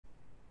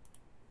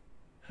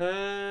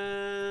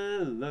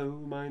Hello,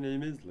 my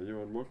name is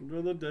Leo and welcome to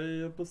another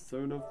day of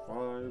Persona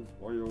 5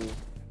 Royal.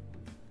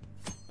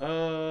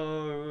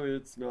 Oh,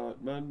 it's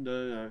not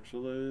Monday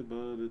actually,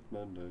 but it's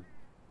Monday.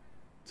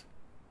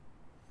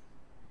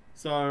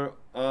 So,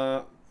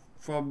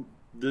 from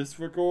this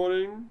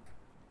recording,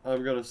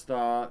 I'm gonna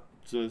start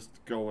just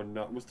going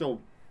nuts. We're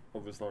still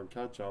obviously on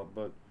catch up,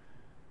 but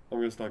I'm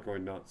gonna start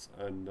going nuts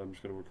and I'm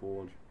just gonna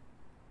record.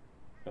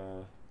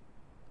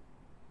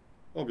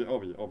 I'll be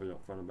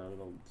upfront about it.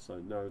 I'll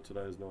say no,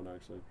 today is not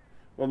actually.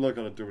 Well, I'm not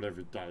gonna do it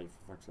every day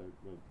for fuck's sake.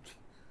 But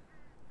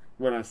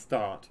when I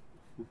start,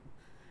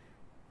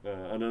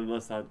 and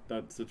unless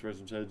that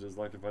situation changes,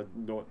 like if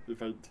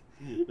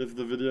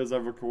the videos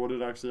I've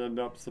recorded actually end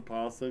up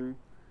surpassing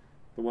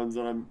the ones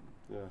that I'm,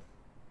 yeah,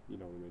 you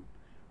know what I mean.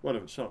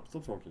 Whatever. Shut up.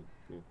 Stop talking.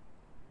 Yeah.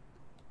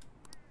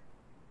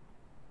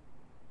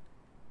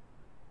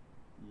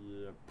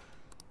 Yep.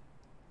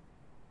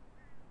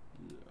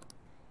 Yeah.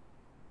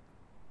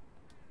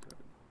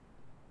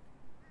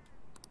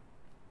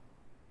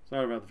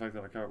 Sorry about the fact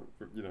that I can't,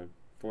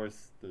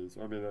 voice these.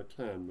 I mean, I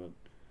can, but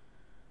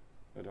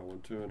I don't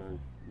want to, and I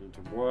need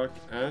to work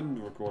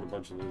and record a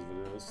bunch of these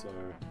videos, so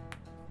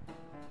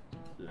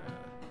yeah.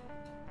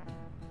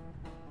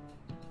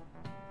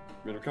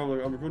 I mean,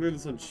 I'm recording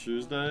this on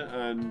Tuesday,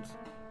 and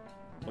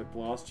like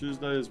last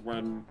Tuesday is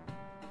when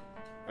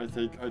I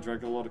think I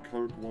drank a lot of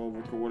Coke while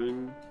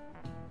recording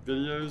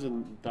videos,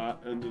 and that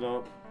ended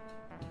up,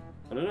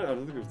 I don't know, I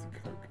don't think it was the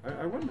Coke.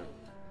 I wonder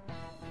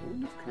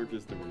if Coke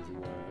is the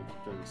reason why I'm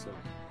getting sick.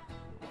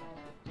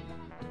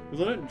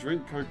 Because I don't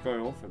drink Coke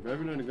very often, but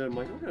every now and again I'm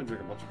like, I'm gonna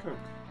drink a bunch of Coke.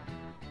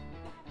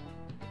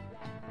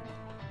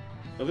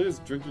 I think it's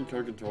drinking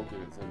Coke and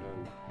talking at the same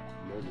time.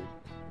 Maybe.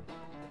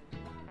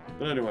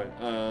 But anyway,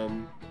 what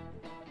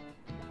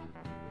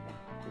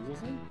was I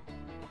saying?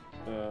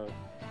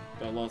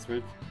 That last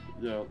week?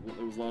 Yeah,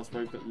 it was last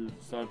week that you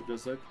started to get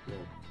sick?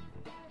 Yeah.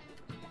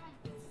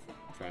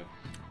 Okay.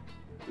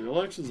 The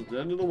election's at the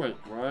end of the week,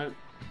 right?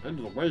 End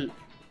of the week?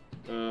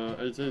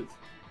 18th.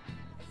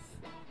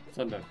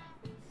 Sunday.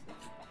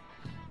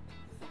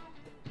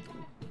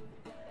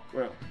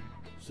 Well,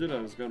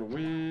 Shido's gonna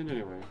win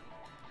anyway.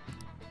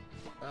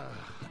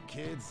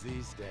 Kids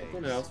these days. I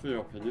thought I asked for your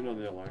opinion on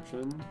the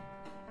election.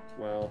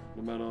 Well,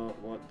 no matter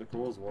what the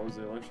cause was,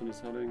 the election is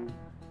heading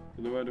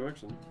in the right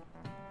direction.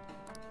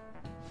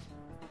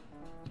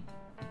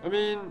 I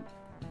mean,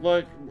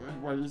 like,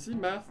 wait, is he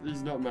math?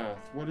 He's not math.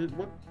 What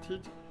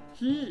teach?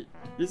 He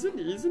isn't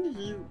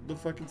he the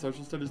fucking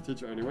social studies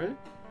teacher anyway?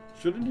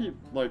 Shouldn't he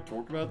like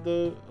talk about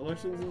the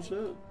elections and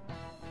shit?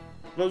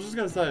 But I was just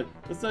gonna say,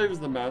 let's say he was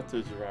the math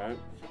teacher, right?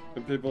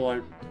 And people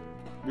like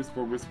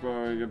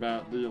whispering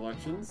about the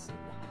elections.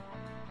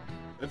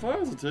 If I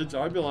was a teacher,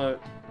 I'd be like,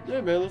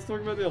 yeah man, let's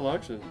talk about the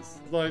elections.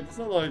 Like, it's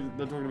not like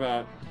they're talking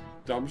about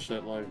dumb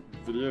shit like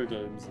video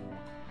games and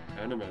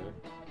anime.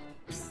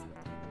 It's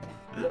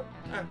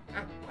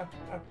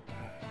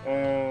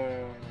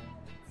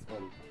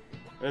funny.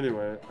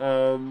 Anyway,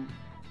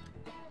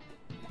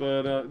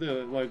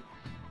 yeah, like,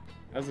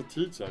 as a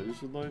teacher, you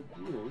should, like,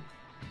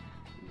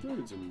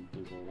 engage in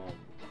people about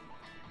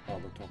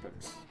other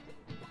topics.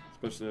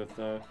 Especially if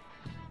they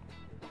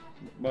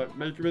might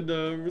make them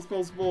into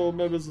responsible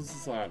members of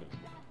society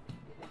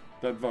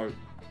that vote.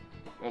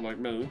 Unlike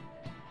me,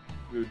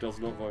 who does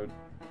not vote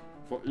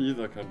for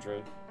either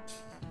country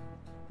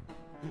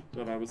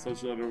that I'm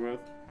associated with.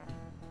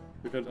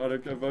 Because I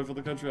don't vote for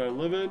the country I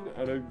live in,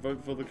 I don't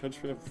vote for the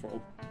country I'm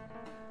from.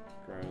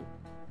 Great.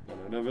 And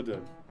I never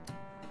did.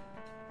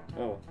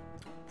 Oh.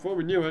 Before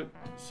we knew it,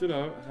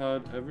 Shido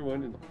had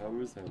everyone in the palm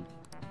of his hand.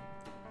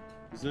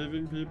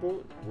 Deceiving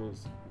people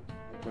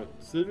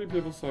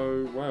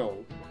so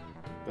well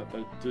that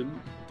they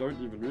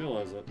don't even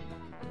realize it.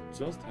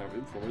 Just how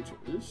influential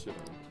is Shido?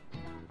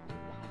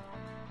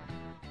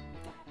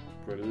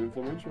 Pretty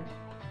influential.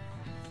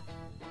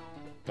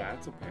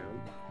 That's a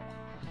pound.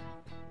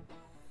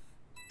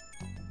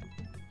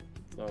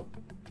 So.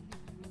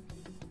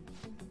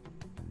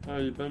 Oh,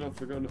 you better not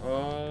forget.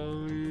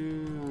 Oh,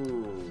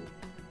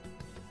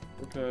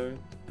 okay.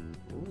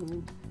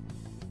 Ooh.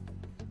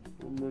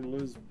 I'm gonna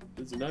lose.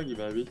 It's a Nagi,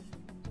 baby.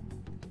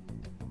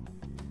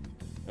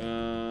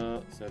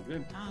 Save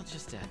game. I'll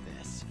just add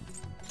this.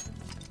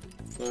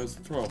 So it's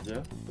the 12th,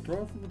 yeah? The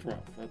 12th and the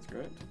 12th. That's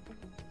great.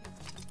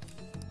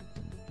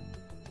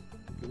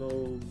 Good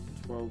old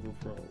 12 or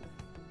 12.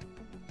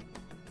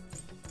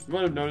 You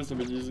might have noticed I've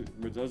been using.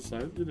 Did I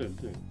save? You did,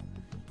 yeah.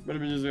 I've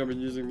been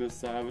using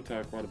this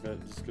avatar quite a bit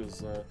just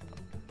because, well,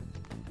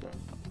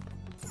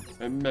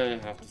 I may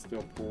have to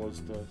still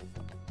pause to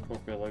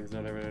cough my legs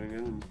out every now and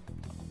again. And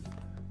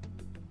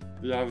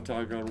the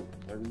avatar going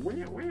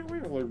like,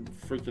 like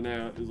freaking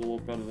out is a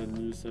lot better than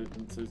you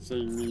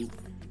seeing me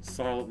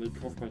silently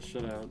cough my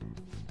shit out.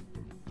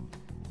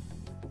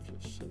 Cough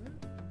your shit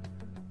out?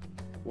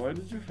 Why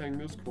did you hang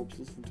those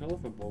corpses from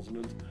telephone poles?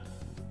 And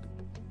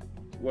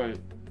wait,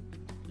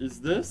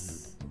 is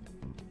this?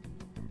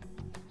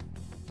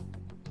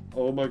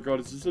 Oh my god,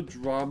 is this a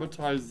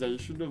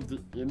dramatization of the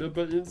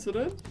Inaba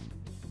incident?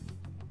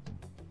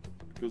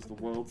 Because the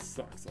world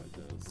sucks, I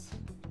guess.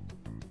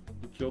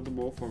 You killed them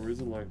all for a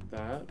reason like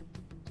that?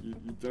 You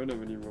don't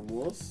have any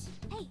remorse?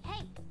 Hey,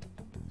 hey!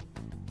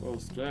 Well,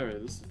 scary.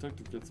 This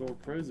detective gets all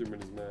crazy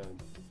when he's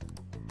mad.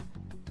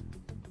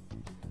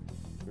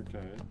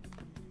 Okay.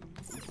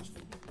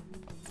 Interesting.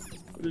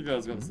 What do you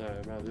guys got to say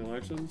about the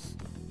elections?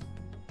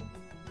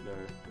 No.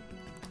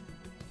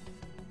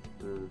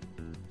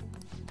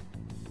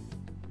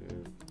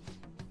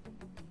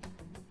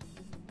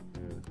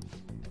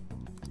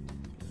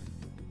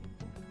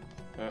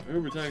 Who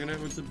are we taking out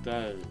with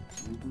today?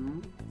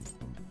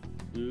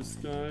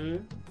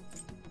 Yusuke.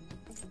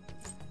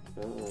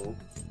 Uh-oh.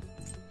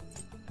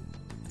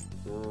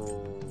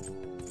 Oh.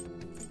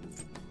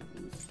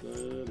 Yusuke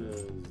it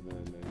is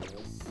then, I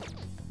guess.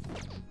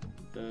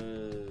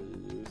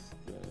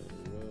 Yusuke.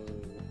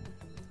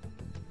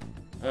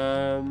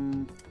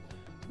 Whoa.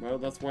 Well,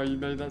 that's why you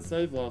made that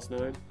save last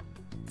night.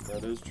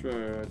 That is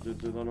true. I did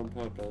do that on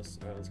purpose.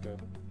 Alright, let's go.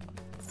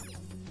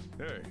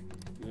 Hey.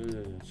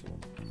 Yeah, shut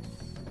up.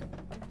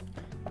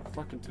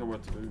 Fucking tell me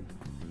what to do.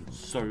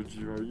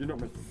 Sojiro, you're not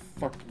my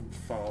fucking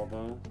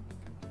father.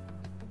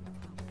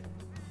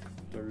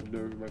 Don't even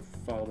know who my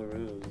father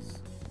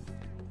is.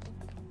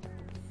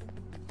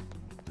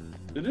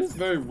 It is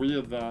very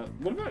weird that.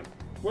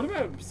 What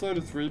about Persona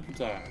 3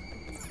 Patak?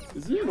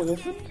 Is he an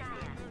orphan?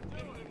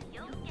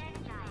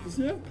 Does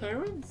he have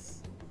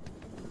parents?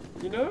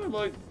 You know,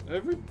 like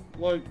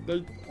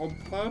they on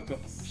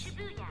purpose.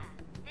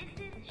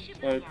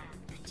 Like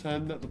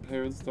pretend that the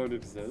parents don't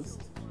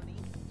exist.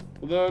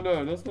 Although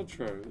no, that's not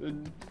true.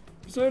 In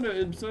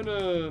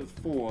Persona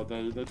 4,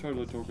 they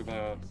totally talk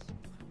about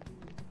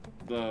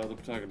the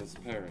protagonist's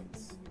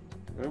parents.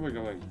 Where are we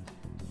going?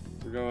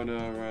 We're going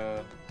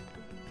well,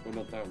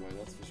 not that way,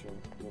 that's for sure.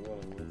 Well,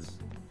 whatever.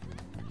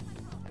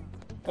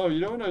 Oh, you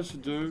know what I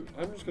should do?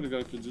 I'm just gonna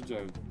go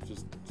Kijijo.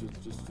 Just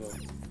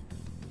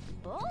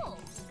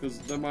because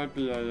there might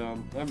be a I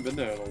haven't been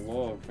there in a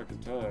long fucking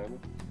time.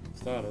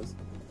 Starters.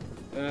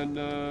 And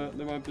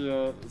there might be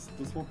the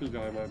swampy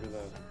guy might be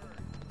there.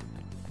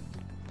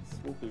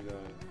 Swampy guy.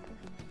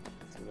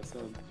 That's what I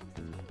said.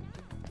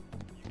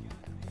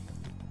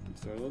 You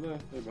started on there.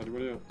 Hey buddy,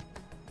 what are you?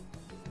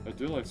 I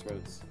do like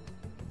sweets.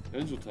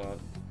 Angel tart.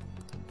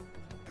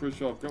 Pretty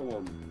sure I've got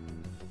one.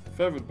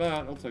 Favorite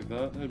bat, I'll take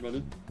that. Hey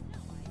buddy.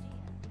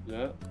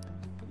 Yeah.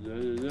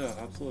 Yeah.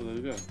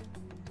 Absolutely, there you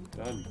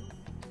go. Done.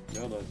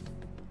 Nailed it.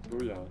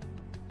 Booyah.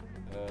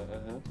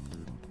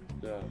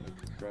 Yeah,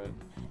 great.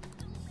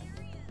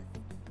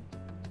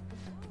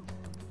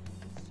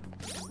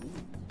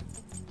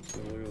 So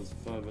look at this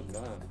favorite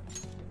bat.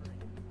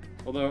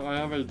 Although I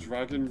have a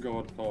dragon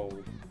god pole.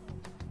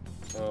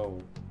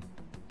 Oh.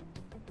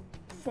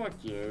 Fuck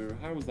you.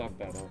 How is that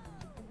better?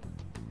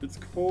 It's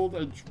called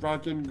a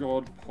dragon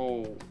god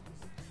pole.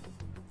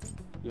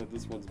 Yeah,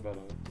 this one's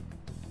better.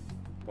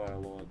 By a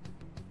lot.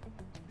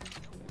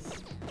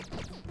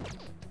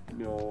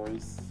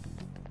 Nice.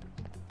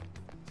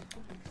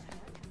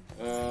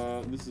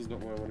 This is not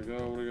where I want to go.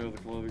 I want to go to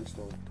the clothing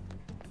store.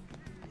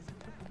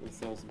 Let's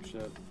sell some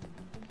shit.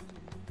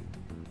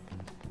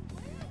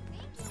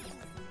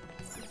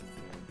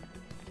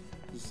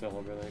 Just sell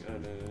everything. I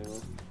don't need it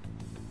anymore.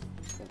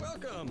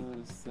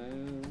 Welcome! Sell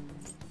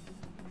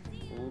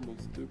all my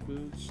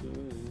stupid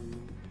shit.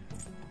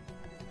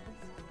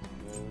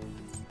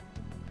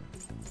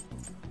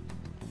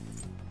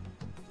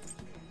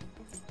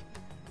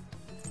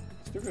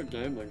 Still got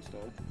gambling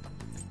stuff.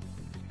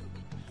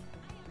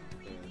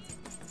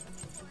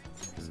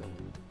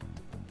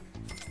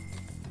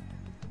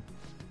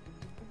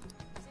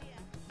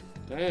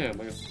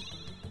 Damn, I got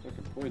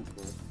fucking points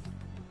for it.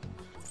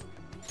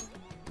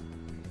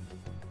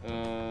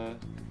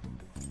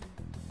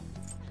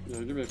 Yeah,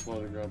 give me a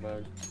floating grab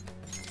bag.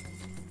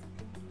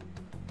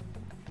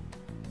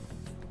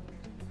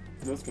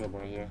 That's gonna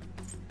buy, yeah.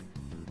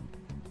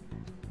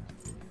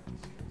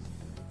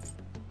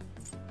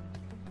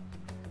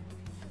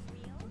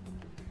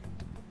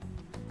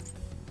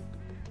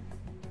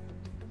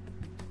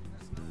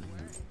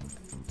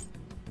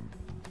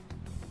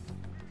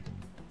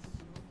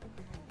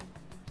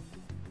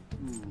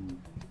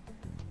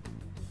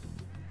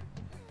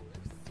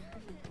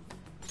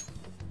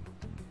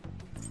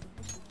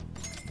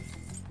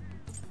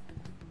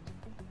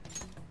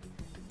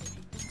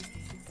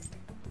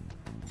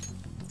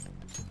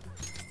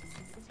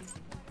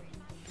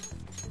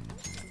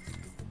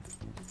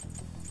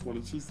 What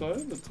did she say?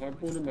 The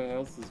type one in my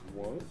house is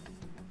what?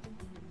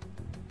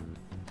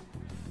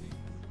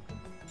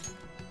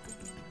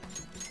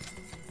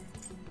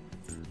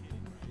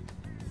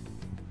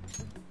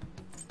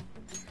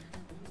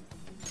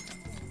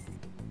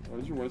 Why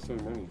did you waste so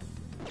money?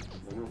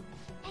 I don't know.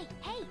 Hey,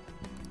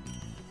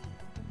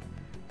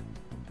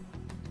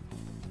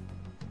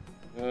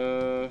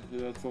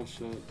 Yeah, it's all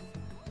shit.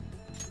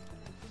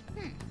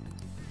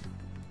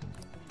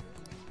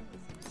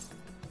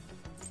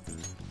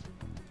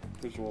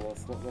 Pretty sure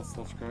that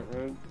stuff's great,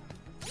 right?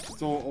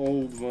 It's all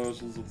old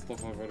versions of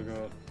stuff I've already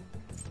got.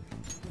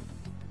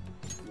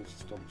 Let's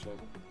just double check.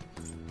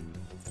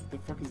 What the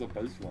fuck is a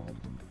base rod?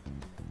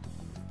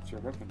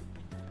 It's your weapon.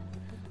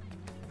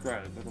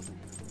 Great, that doesn't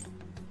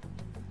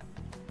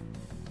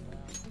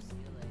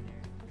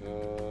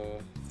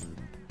help.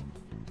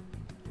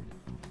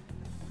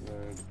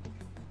 Red.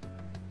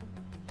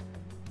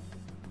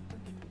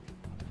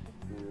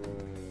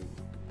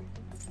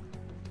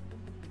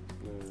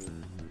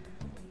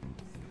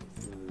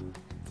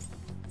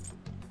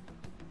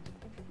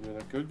 I mean, I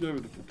could give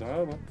it to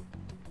Futaba.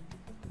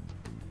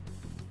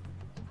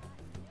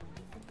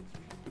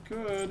 I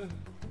could.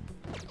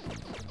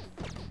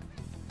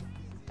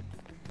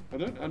 I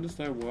don't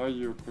understand why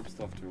you equip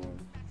stuff to her.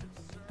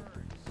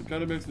 It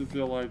kind of makes me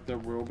feel like there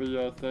will be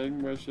a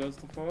thing where she has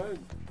to fight.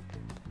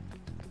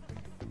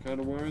 It kind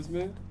of worries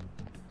me.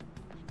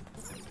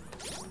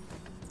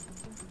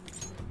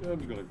 Yeah, I'm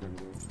just gonna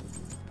equip it.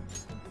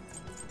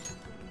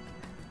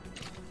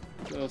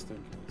 Just in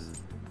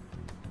case.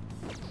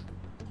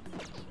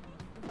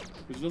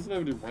 But she doesn't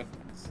have any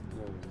weapons.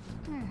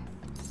 No.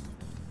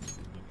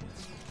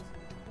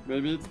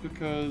 Maybe it's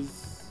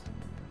because...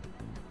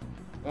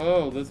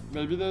 Oh,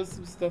 maybe there's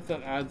some stuff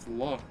that adds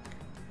luck.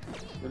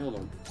 Wait, hold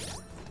on.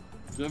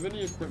 Do you have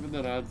any equipment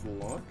that adds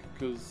luck?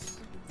 Because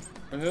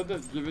I heard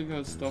that giving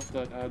her stuff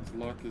that adds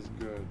luck is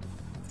good.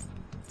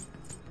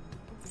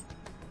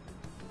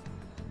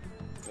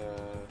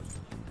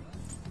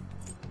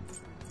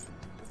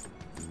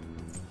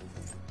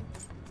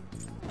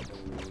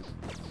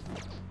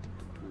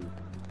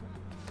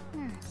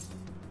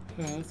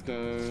 Yeah, let's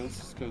go. Let's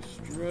just go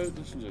straight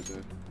to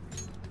Shinjuku.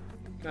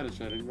 Kind of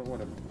shading, but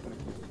whatever.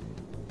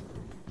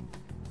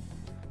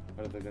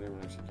 I don't think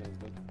anyone actually cares,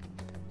 but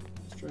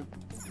it's true.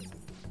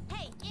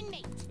 Hey,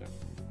 inmate! Yeah.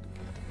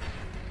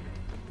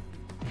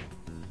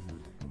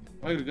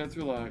 I gotta get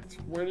through like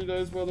 20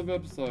 days worth of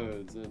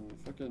episodes in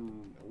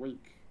fucking a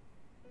week.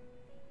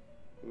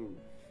 Ooh.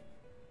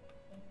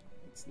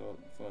 It's not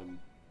fun.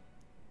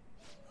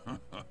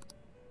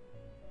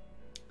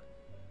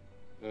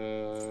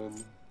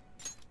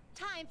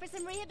 Time for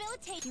some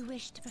rehabilitation. You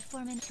wish to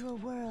perform into a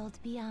world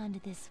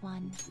beyond this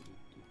one.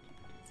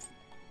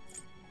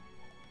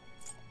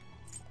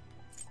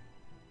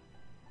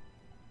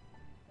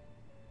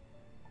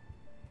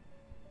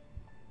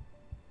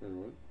 Wait,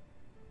 what?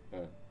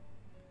 Oh.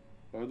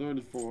 Why are there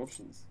only 4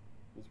 options?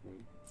 That's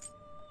weird.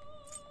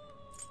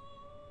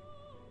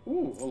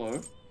 Ooh,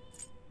 hello.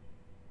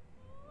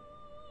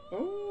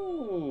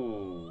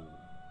 Oh!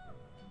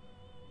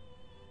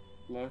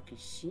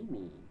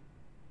 Lakashimi.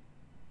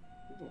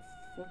 Who the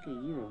fuck are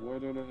you and why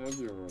don't I have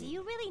you already? Do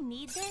you really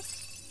need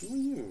this? Who are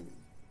you?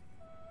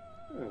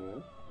 I don't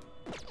know.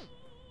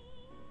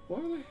 Why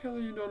the hell are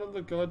you not on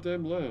the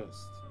goddamn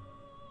list?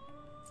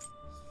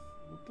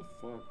 What the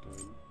fuck,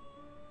 dude?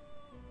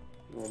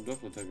 Oh, I'm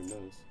definitely taking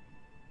this.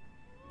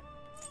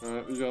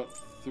 Alright, we got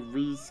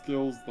 3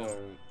 skills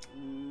though.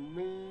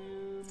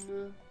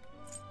 Man.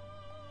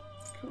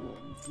 Come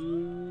on,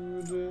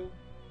 dude.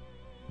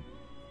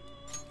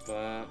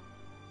 That.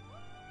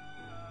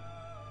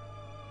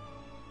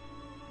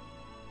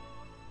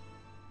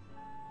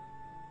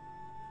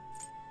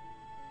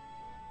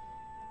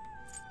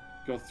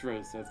 Got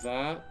 3, so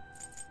that.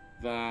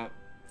 Why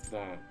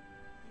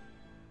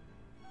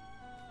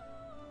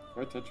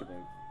Tetra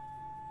Break?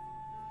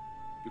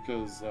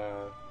 Because, I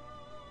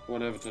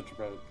want to have a Tetra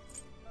Break.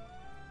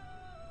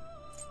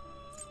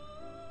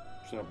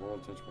 Shut up, I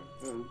want a Tetra Break.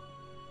 Oh.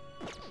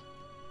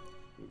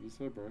 What did you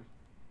say, bro?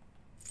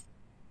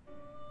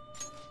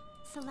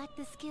 Select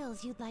the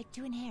skills you'd like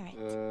to inherit.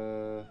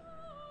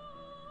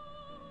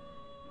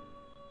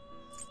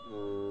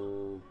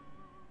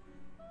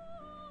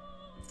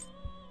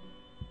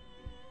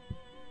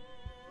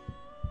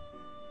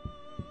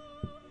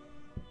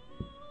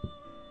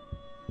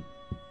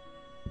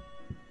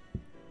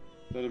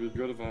 That'd be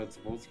good if I had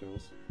support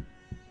skills.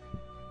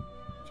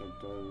 Which I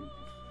don't.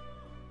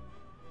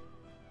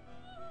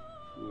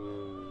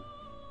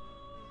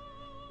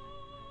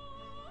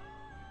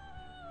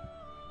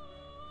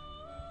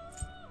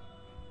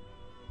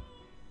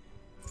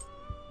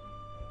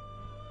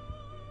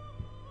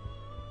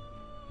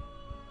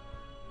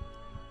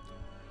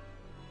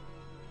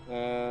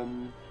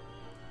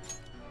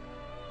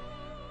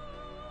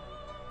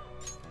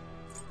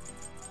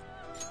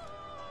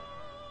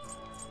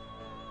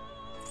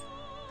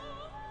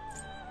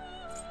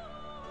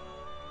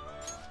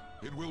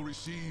 It will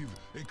receive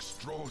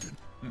extraordinary.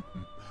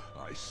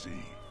 I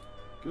see.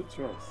 Good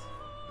choice.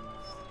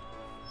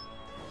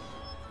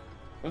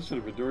 I should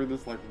have been doing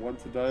this like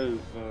once a day.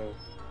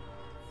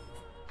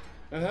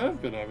 I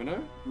have been, haven't I?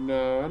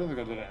 No, I don't think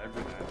I did it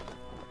every day.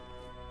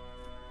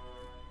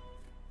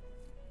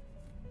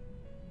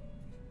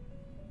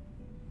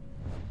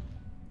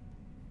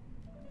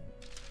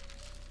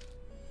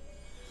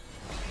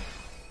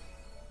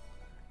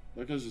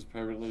 That guy's just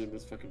permanently in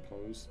this fucking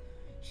pose.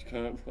 She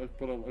can't like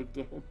put her leg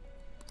down.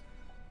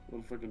 What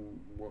a fucking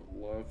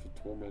life of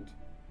torment.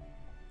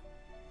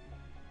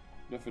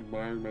 Enough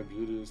admiring my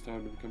beauty, it's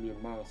time to become your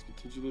mask and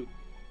teach you the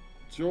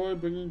joy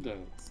bringing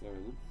dance.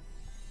 Sorry.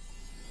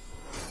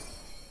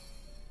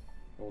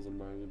 I wasn't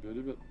admiring your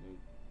beauty, but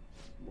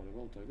whatever,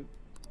 I'll take it.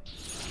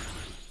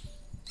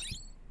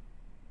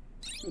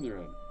 spinny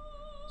round.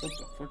 What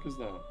the fuck is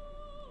that?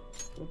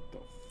 What the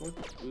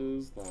fuck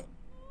is that?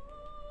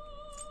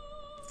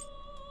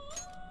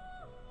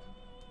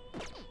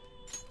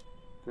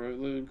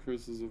 Greatly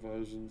increases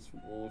evasions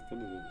from all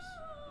affinities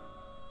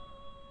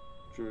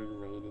during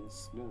rain and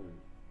snow.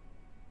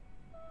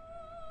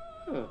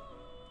 Huh.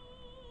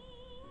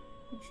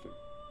 Interesting.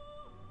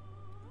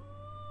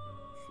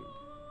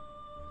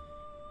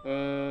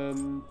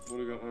 What do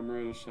we got?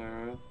 Amarita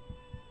Shara.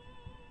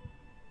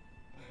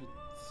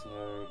 I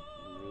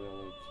don't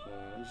really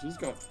care. She's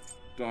got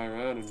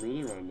Diran and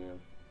Miliran now.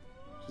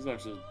 She's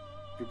actually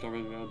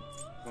becoming a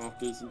half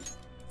decent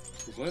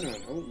later.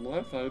 Oh,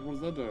 Life Aid, what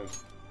does that do?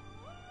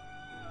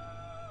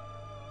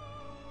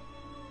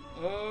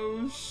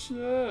 Oh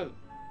shit!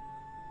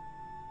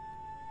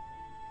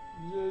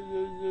 Yeah.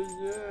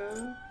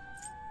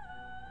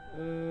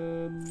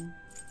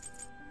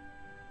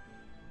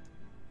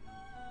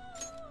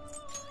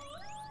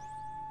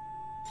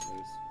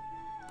 Nice.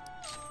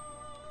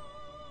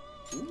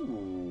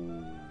 Ooh.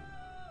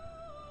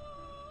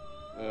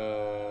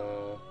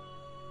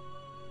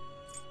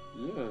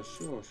 Yeah,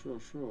 sure.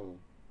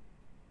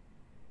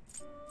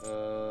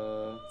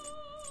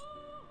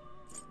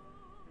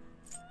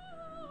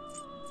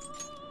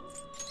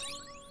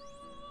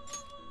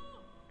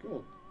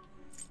 Cool.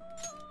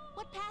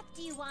 What path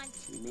do you want?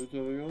 You make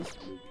anything else?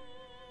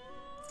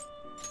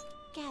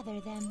 Gather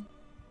them.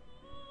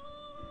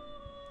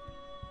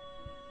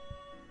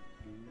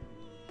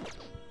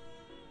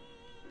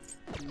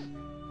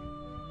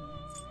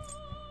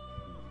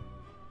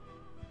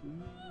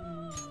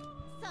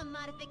 Some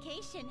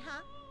modification,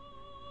 huh?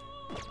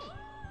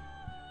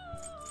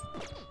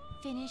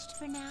 Finished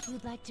for now.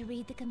 You'd like to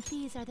read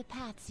these are the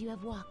paths you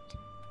have walked.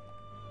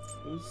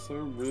 It's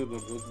so weird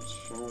that it doesn't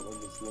show it on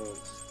this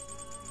list.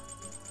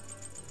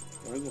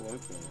 Why is it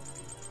like that?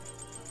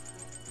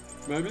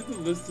 Maybe the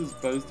list is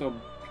based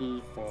on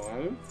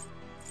P5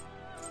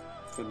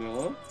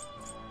 vanilla,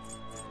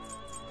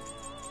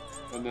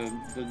 and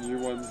then the new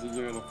ones that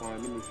you're gonna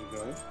find them as you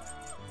go.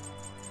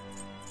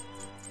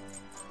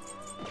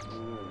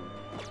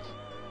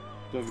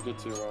 Don't forget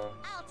to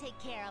I'll take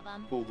care of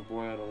them. pull the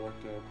boy out of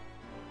lockdown.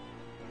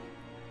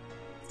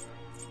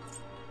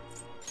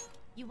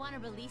 You want to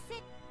release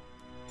it?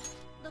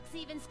 Looks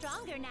even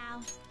stronger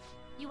now.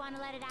 You want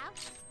to let it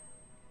out?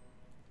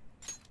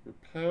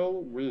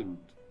 Repel wind.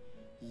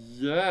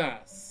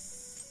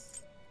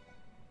 Yes!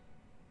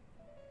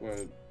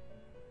 Wait.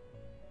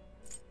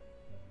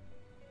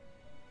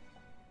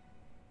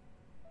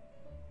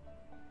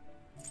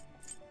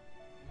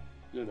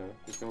 You know,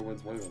 repel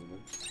wind's way better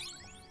than.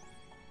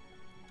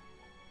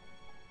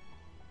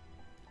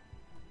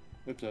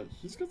 Okay,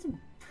 he's got some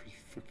pretty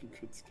fucking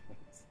good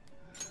skills.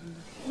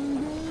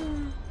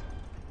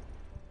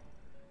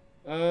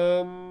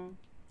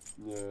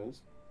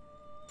 Yes.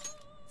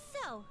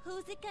 So,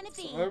 who's it gonna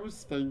be? So I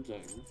was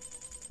thinking.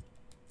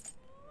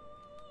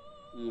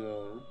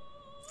 Yeah.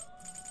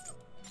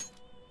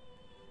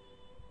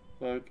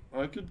 Like,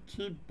 I could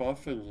keep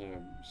buffing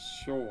him,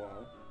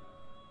 sure.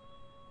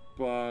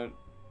 But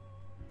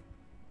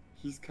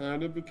he's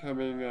kind of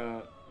becoming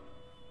a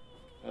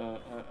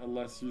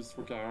less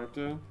useful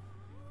character.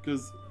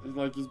 Because,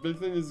 like, his big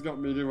thing is he's got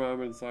medium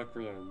armor and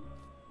Sacrium.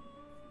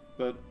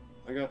 But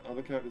I got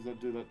other characters that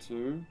do that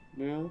too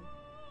now.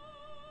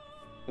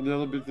 And the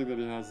other big thing that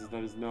he has is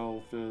that he's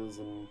null, fizz,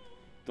 and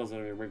doesn't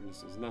have any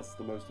weaknesses, and that's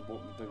the most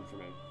important thing for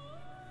me.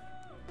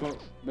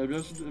 But maybe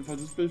I should, if I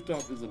just beefed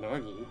up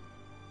Izanagi,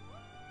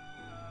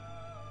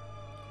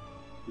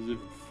 he's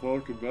even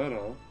fucking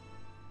better.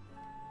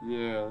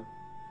 Yeah.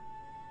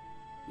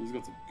 He's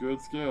got some good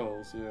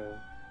skills, yeah.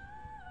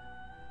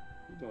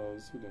 He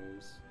does. What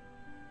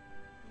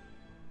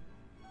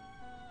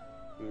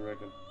do you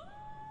reckon?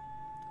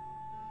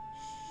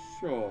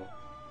 Sure.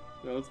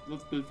 Yeah,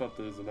 let's beef up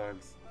the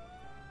Izanags.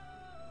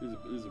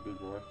 He's a big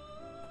boy.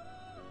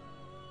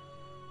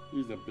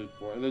 He's a big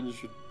boy. And then you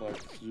should,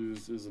 like,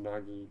 use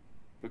Izanagi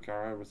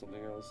Bakara with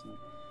something else and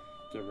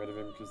get rid of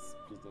him because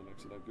he's not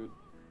actually that good.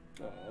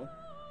 Aww.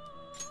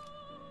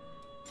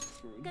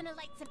 Gonna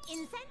light some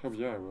incense? Oh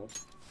yeah, I will.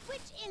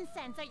 Which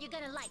incense are you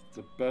gonna light?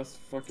 The best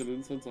fucking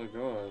incense I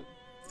got.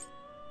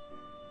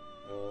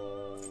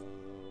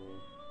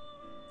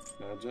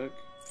 Magic?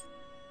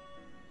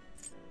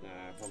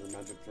 Yeah, probably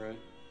Magic 3.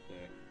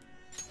 Yeah.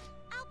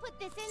 I'll put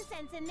this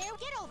incense in there.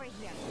 Get over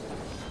here.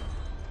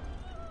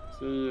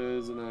 See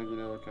you, Izanagi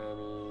no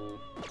Okami.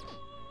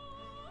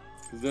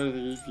 Because the only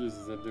thing he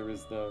fuses into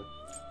is the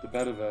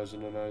better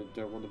version, and I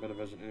don't want the better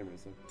version anyway,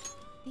 so.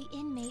 The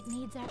inmate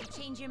needs our...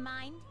 Change your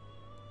mind?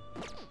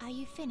 Are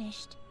you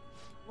finished?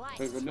 What?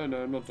 Wait, no,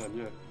 I'm not done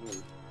yet.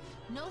 Wait.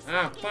 No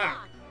fuck!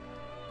 on.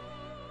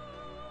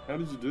 How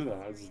did you do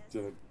that? I just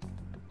did it,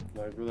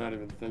 like, without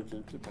even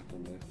thinking. Get back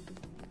in there.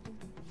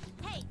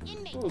 Hey,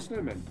 inmate! Oh,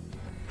 snowman.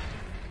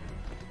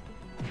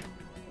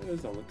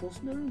 There's a little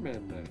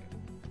snowman there.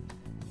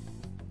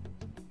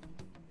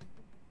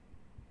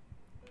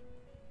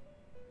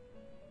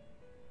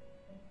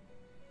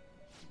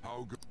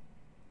 How good?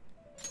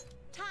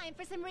 Time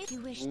for some Sorry if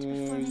you wish to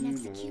perform an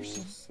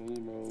execution.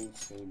 Same old,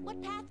 same old.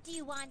 What path do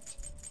you want?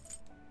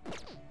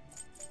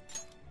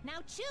 Now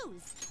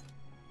choose.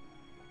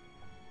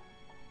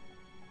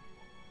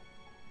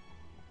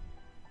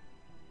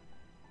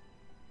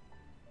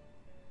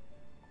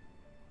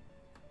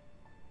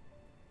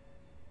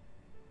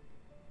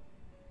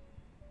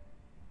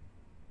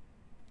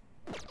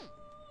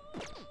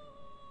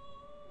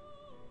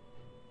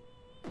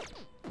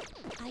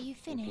 Are you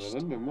finished? Okay,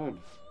 then never mind.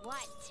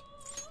 What?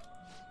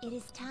 It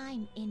is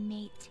time,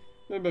 inmate.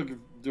 Maybe I could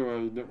do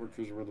a network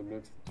vision with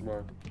him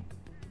tomorrow.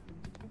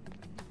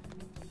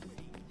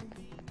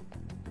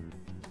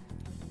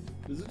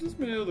 Is it just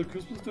me or the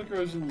Christmas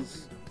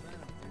decorations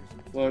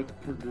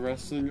like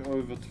progressing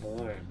over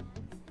time?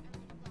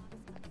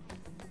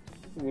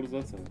 What does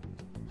that say?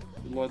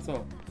 It lights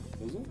up,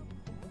 does it?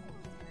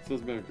 It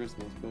says Merry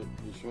Christmas, but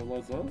you sure it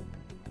lights up?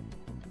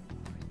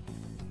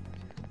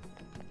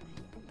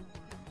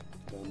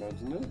 Can I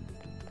imagine it?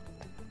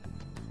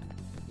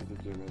 I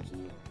think you imagine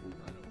it.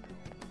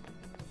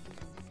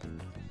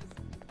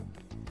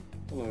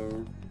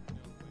 Hello.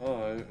 I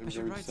am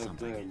going to set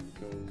down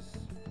because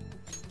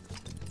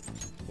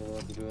I don't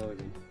have to do that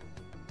again.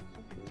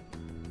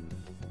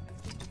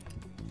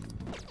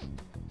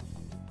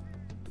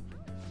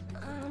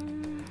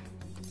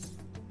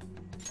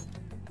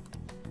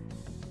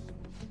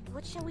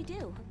 What shall we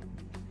do?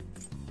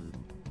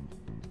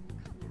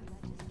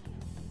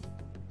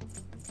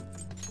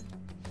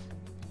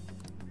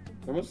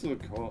 How much does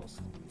it cost?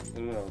 I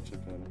don't know, I'll check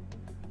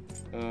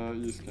that out.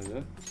 Use case,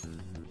 yeah?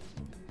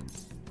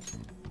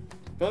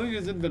 I think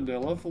it's in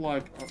vanilla for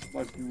like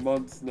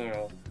months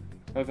now.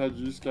 I've had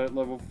Use-Gate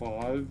level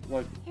 5,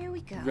 like, Here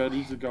we go.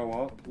 ready to go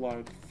up,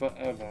 like,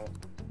 forever.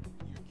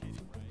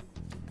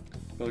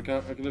 But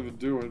I can never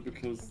do it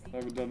because I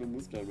haven't done it in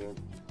this game yet.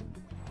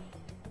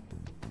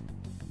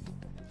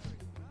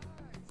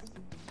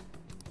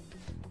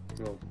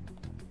 Cool.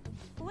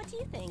 What do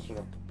you think? Shut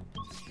up.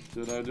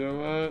 Did I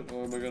do it?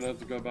 Or am I gonna have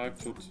to go back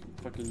to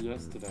fucking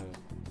yesterday?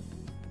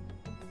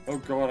 Oh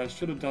god, I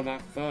should have done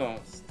that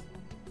first.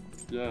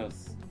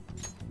 Yes.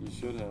 You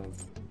should have.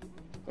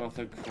 Oh,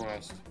 thank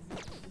Christ.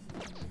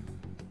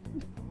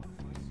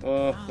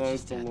 Oh,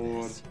 thank the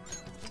Lord.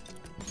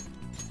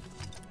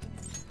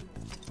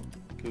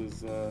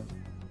 Because, yeah.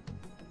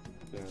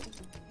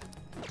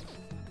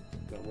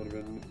 That would have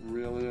been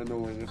really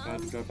annoying if I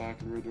had to go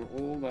back and redo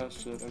all that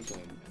shit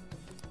again.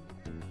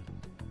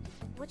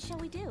 What shall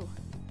we do?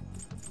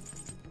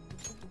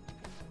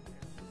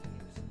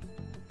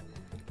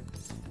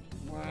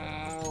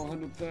 Wow,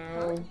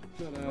 100,000.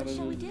 Get out What of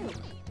shall we here. do?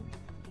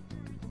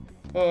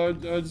 Oh, I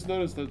just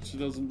noticed that she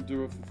doesn't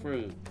do it for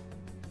free.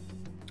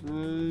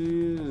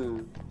 Yeah.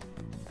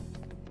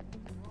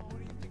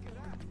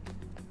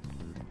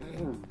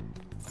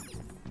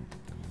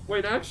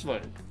 Wait,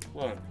 actually,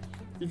 what?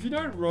 If you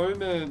don't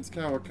romance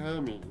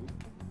Kawakami,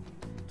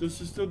 does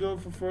she still do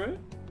it for free?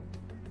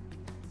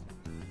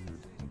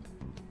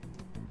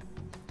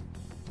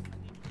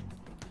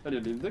 I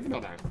didn't even think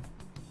about that.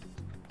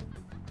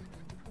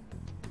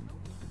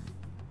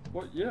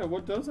 What? Yeah,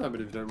 what does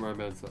happen if you don't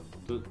romance it?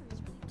 Do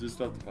you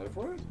still have to pay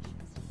for it?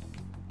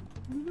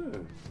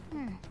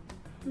 Yeah.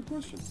 Good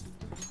question. It's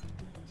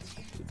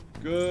a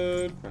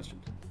good question.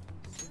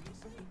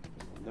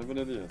 I'll never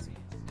know the answer.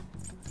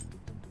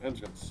 And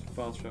she got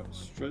fast travel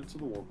straight to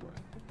the walkway.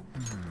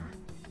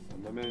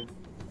 And I mean,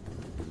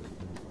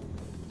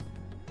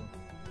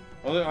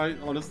 I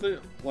honestly,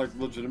 like,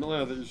 legitimately,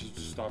 I think you should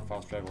just start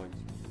fast traveling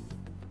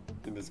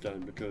in this game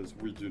because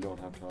we do not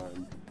have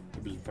time to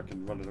be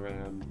fucking running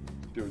around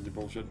doing your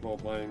bullshit while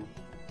playing.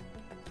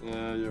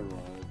 Yeah, you're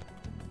right.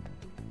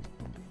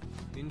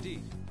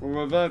 Indeed. We'll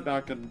revert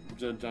back on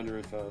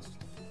January 1st.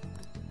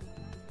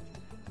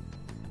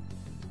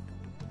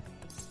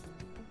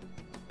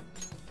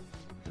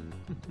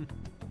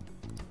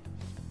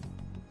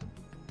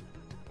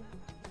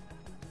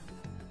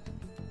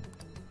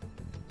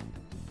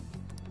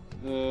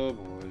 Oh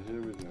boy,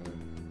 here we go.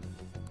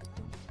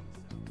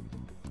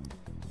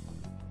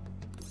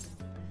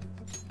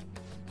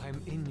 I'm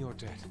in your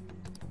debt.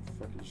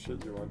 Fucking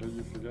shit you are, don't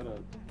you forget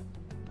it.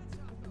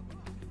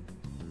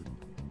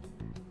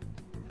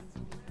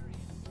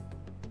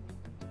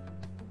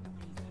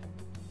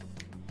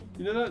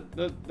 You know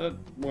that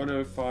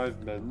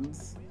 105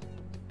 men's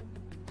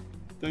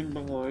thing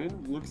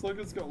behind? Looks like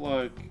it's got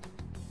like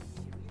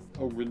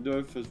a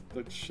window for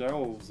like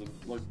shelves and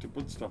like to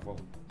put stuff on.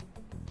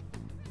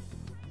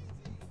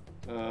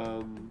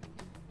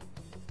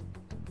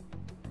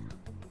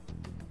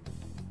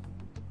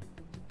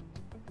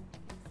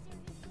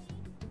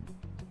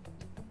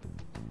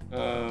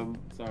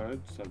 Sorry, I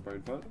just had a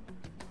brain fart.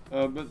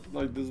 But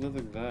like there's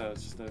nothing there,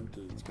 it's just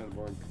empty, it's kind of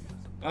boring.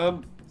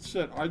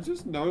 Shit, I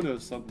just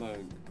noticed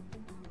something.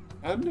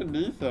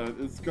 Underneath it,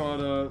 it's got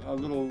a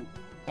little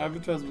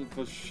advertisement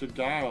for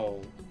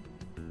Chagall.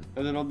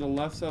 And then on the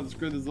left side of the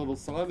screen, there's a little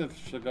sign there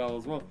for Chagall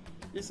as well.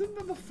 Isn't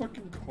that the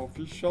fucking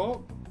coffee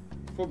shop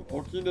from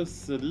Okina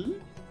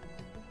City?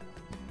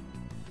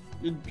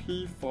 In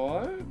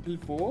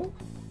P4?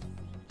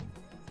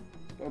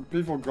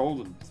 P4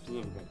 Golden,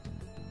 specifically.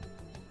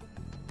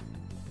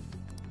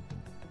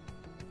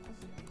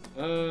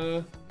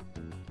 Huh.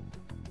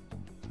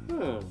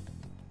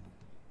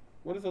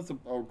 What if that's a...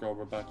 Oh god,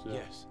 we're back here.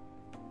 Yes.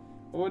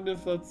 I wonder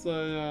if that's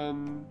a,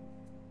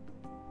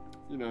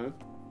 you know...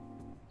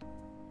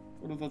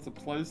 What if that's a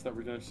place that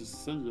we can actually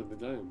see in the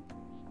game?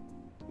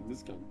 In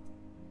this game.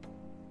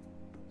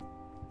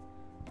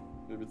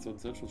 Maybe it's on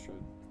Central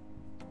Street.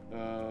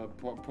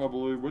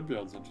 Probably would be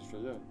on Central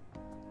Street, yeah.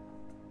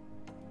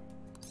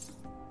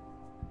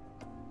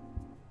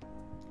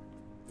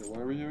 Yeah, why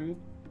are we hearing it?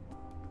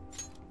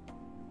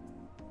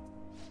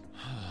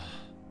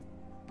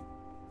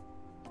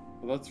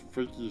 Well, that's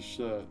freaky as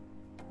shit.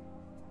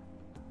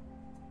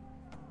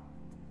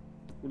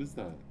 What is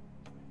that?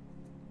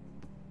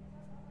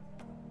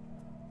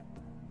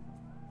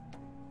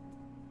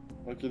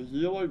 I can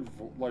hear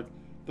like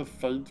the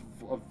faint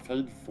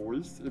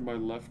voice in my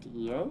left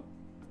ear. I don't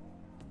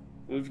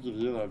know if you can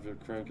hear that if you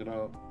crank it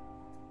up.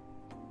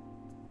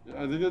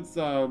 I think it's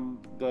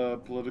the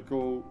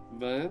political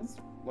vans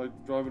like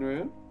driving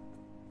around.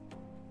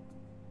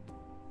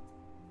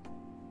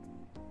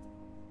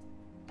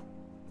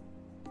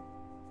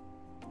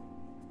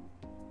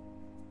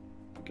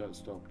 Okay, it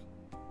stopped.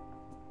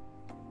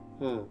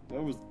 Huh,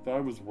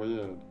 that was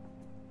weird.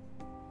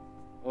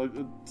 Like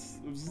it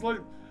was just like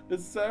it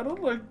sounded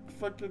like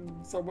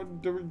fucking someone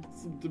doing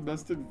some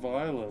domestic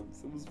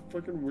violence. It was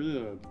fucking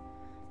weird.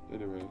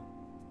 Anyway.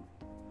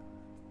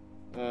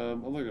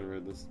 I'm not gonna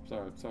read this.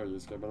 Sorry,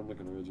 Yusuke, but I'm not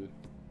gonna read you.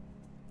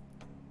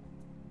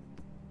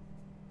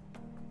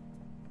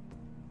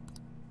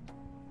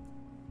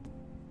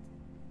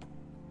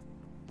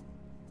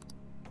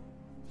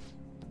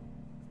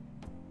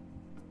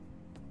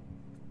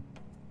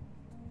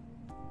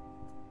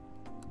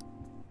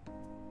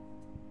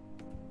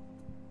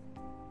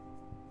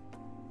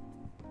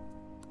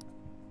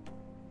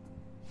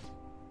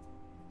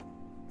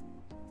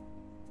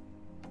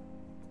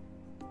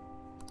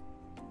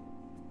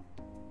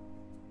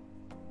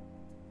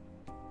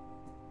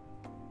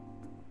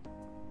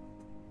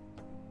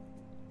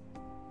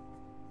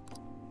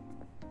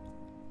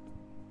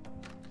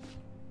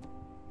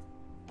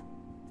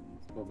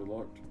 Probably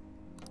locked.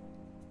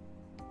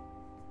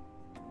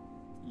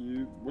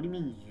 What do you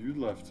mean you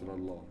left it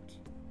unlocked?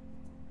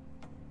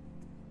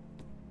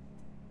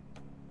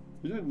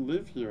 You don't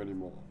live here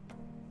anymore.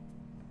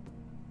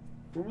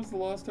 When was the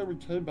last time we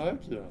came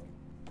back here?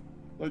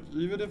 Like,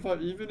 even if I,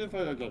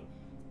 okay,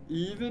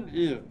 even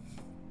if,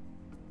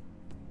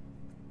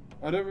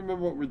 I don't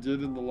remember what we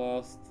did in the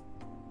last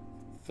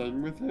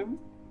thing with him,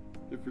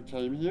 if we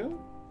came here,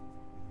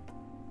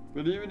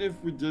 but even if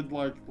we did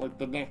like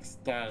the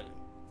next day,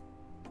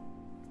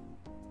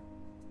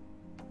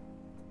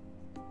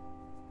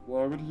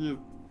 why would he have...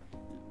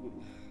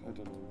 I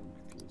don't know,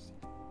 I'm confused.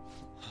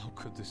 How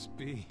could this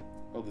be?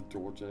 Oh, the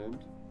door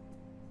jammed?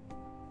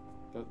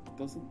 That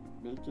doesn't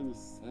make any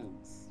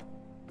sense.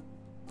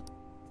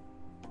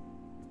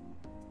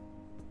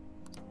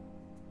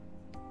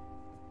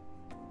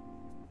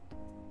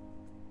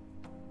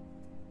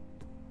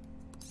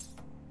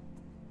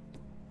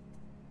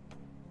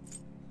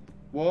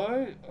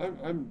 Why?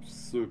 I'm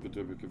super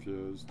duper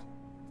confused.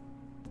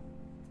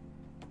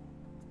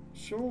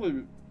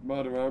 Surely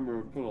Madarama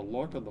would put a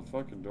lock on the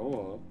fucking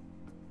door.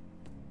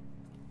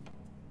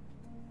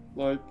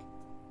 Like,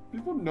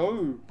 people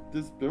know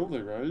this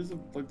building, right? He's a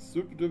like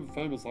super duper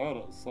famous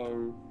artist,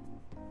 so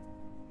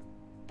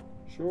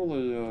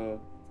surely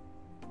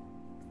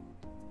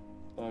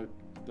like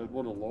they'd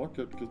want to lock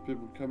it because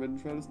people come in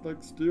and try to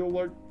like steal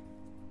like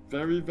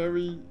very,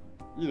 very,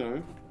 you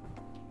know,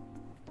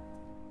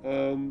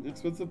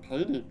 expensive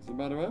paintings and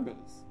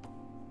Madaramas.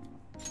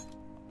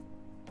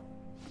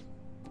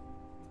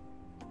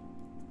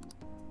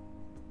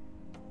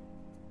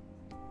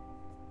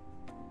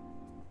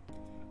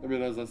 I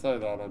mean, as I say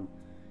that, I'm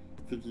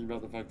thinking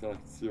about the fact that I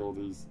can see all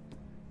these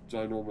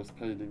ginormous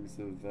paintings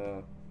of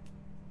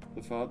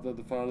the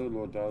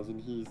father-in-law does, and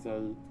he's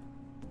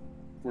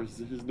well,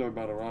 he's no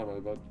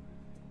Madarama, but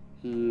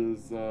he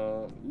is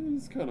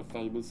he's kind of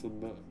famous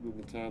in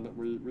the town that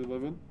we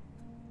live in.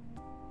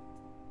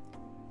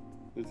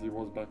 At least he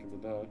was back in the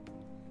day.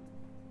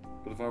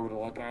 But if I were to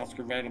like ask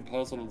a random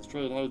person on the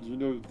street, hey, do you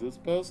know this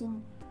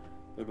person?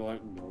 They'd be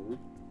like, no.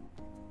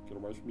 Get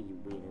away from me, you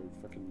weirdo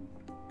fucking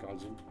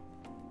gaijin.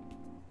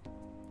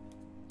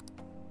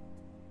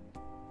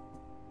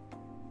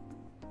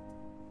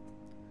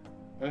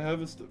 I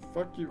have a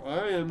fuck you.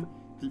 I am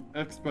the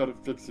expert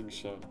at fixing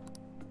shit.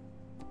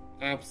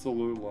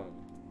 Absolutely.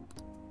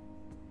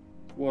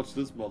 Watch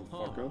this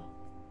motherfucker.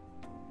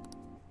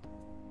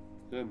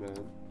 Yeah,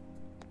 man.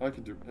 I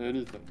can do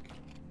anything.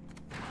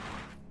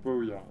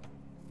 Booyah.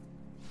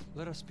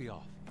 Let us be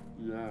off.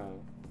 Yeah.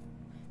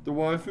 The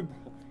waifu...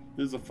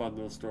 Here's a fun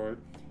little story.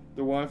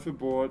 The waifu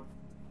bought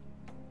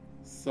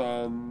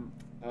some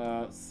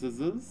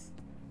scissors.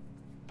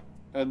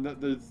 And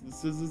the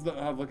scissors that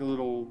have like a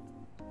little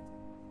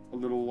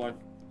like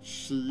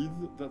sheath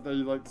that they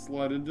like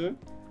slide into,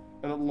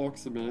 and it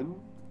locks them in.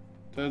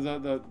 Turns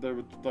out that they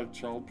were like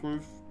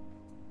childproof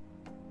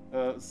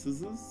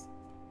scissors.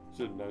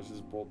 She didn't know, she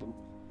just bought them.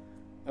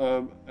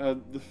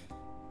 And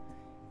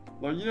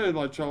like, you know,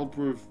 like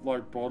childproof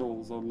like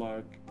bottles on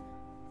like,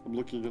 I'm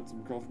looking at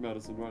some cough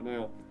medicine right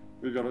now.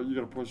 You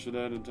gotta push it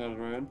in and turn it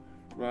around,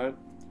 right?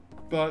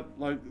 But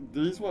like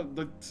these ones,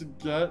 like to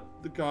get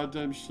the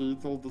goddamn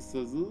sheath or the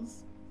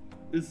scissors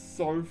is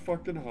so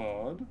fucking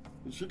hard,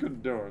 and she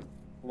couldn't do it,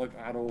 like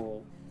at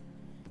all.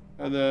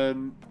 And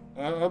then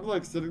I'm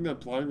like sitting there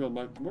playing, I'm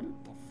like, what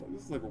the fuck?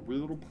 This is like a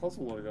weird little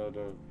puzzle I gotta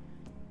do,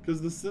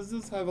 because the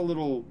scissors have a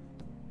little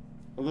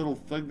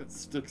thing that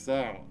sticks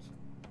out,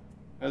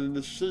 and then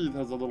the sheath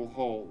has a little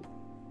hole,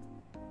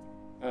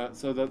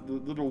 so that the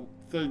little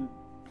thing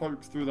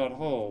pokes through that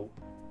hole,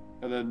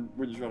 and then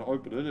when you try to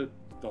open it, it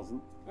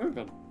doesn't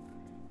open.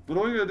 But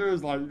all you gotta do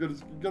is like you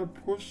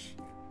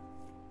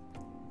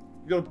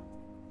gotta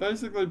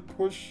basically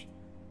push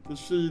the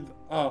sheath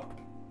up,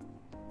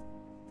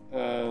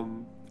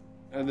 and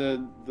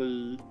then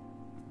the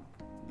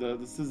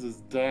scissors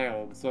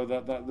down, so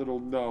that little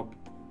nub,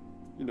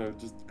 you know,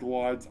 just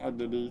glides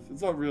underneath.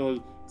 It's not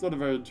a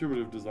very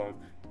intuitive design,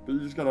 but you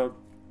just gotta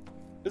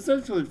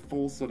essentially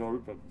force it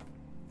open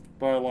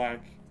by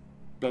like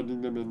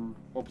bending them in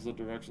opposite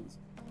directions.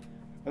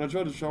 And I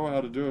tried to show her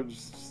how to do it, and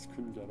just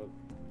couldn't get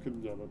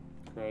it.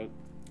 Great.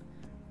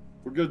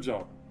 Well, good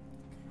job.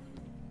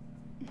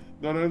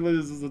 Not only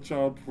is this a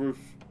child-proof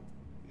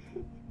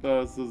pair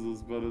of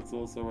scissors, but it's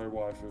also a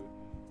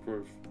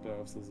waifu-proof pair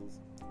of scissors.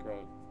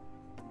 Great.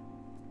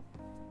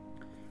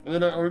 And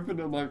then I opened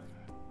it, like,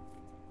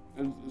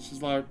 and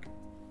she's like,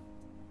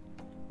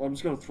 well, I'm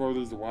just gonna throw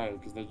these away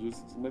because they're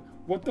useless. I'm like,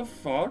 what the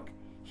fuck?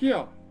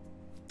 Here,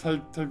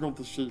 take off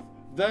the sheath.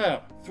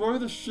 There, throw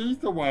the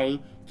sheath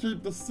away,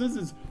 keep the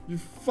scissors, you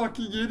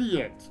fucking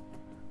idiot.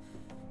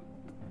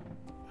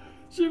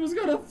 She was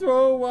gonna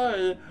throw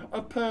away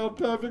a pair of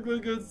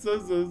perfectly good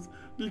scissors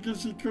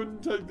because she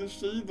couldn't take the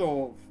sheath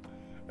off.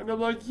 And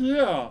I'm like,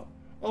 yeah,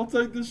 I'll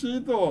take the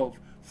sheath off.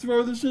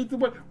 Throw the sheath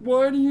away.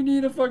 Why do you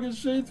need a fucking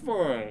sheath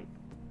for it?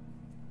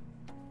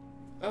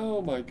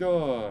 Oh my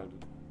god.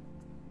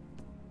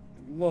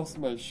 Lost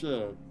my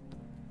shit.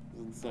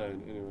 It's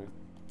insane. Anyway.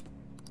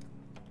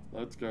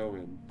 Let's go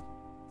in.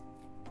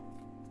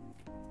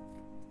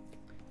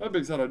 That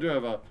being said, I do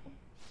have a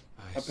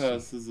pair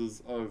of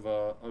scissors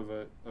over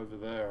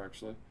there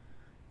actually.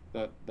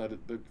 That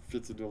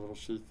fits into a little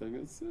sheath thing.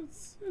 It's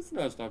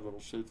nice to have a little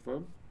sheath for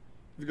them.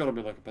 You've got them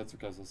in like a pencil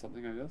case or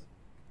something, I guess.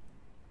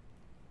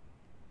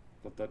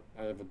 Not that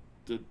I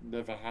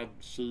never had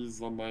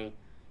sheaths on my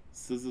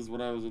scissors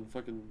when I was in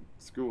fucking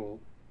school.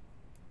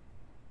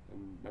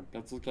 And my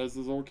pencil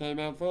cases all came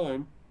out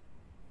fine.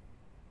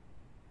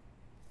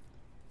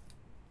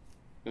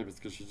 Maybe it's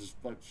because she just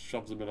like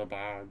shoves them in a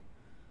bag.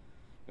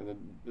 And then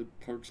it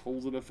pokes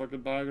holes in her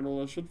fucking bag and all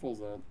that shit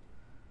falls out.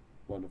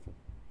 Wonderful.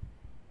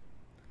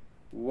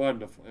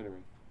 Wonderful.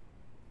 Anyway.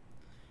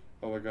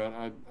 Oh my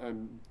god,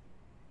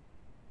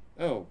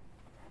 Oh.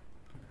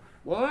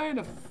 Why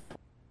the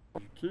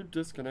you keep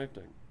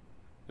disconnecting?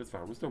 It's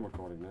fine, we're still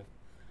recording there.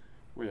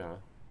 We are.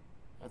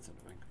 That's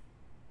annoying.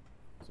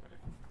 Sorry.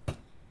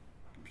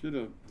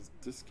 Computer is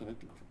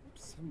disconnecting for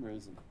some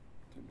reason.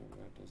 Don't know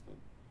why it does that.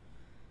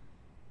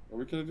 Are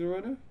we connected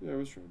right now? Yeah,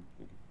 we're streaming.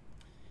 Okay.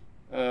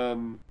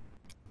 I'm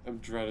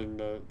dreading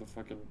the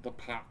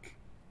pack.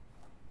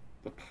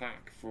 The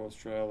pack for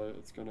Australia.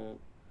 It's gonna,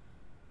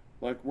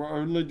 like, we're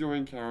only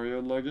doing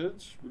carry-on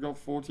luggage. We got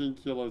 14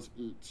 kilos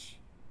each.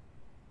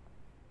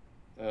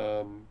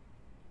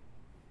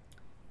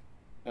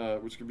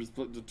 Which can be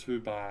split into 2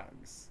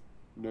 bags.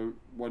 No,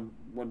 one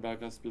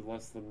bag has to be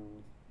less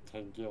than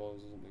 10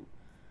 kilos or something.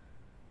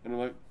 And I'm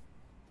like,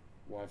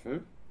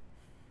 waifu?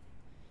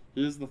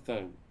 Here's the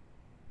thing.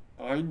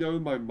 I know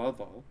my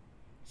mother.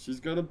 She's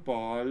gonna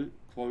buy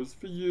clothes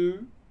for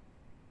you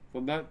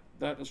from that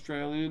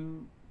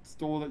Australian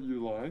store that you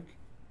like,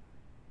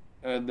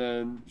 and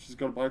then she's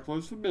gonna buy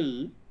clothes for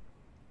me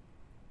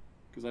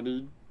because I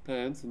need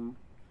pants, and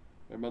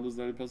my mother's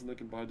the only person that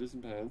can buy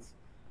decent pants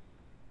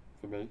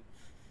for me.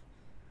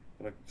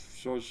 And I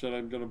sure as shit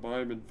I'm gonna buy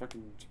them in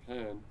fucking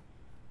Japan,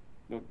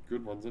 not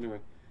good ones anyway.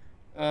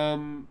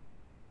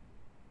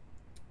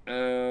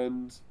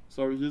 And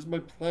so here's my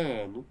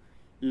plan.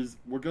 Is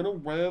we're gonna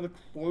wear the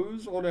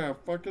clothes on our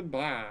fucking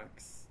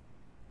backs,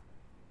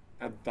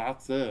 and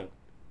that's it.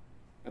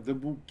 And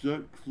then we'll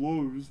get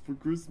clothes for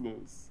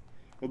Christmas,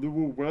 and then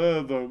we'll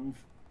wear them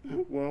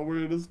while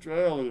we're in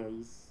Australia.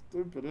 You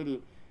stupid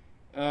idiot.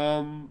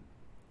 Of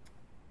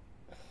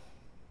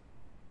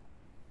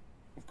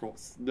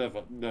course,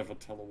 never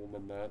tell a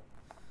woman that.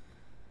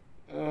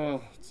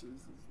 Oh,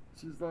 Jesus.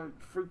 She's like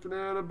freaking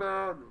out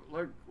about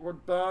like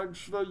what bag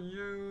should I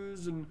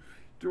use and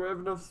do I have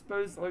enough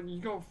space? Like, you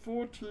got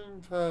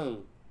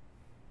 14K.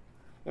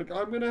 Like,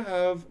 I'm gonna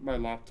have my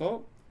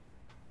laptop,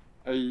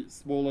 a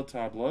smaller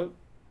tablet.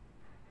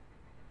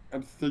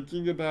 I'm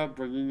thinking about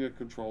bringing a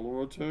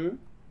controller or 2.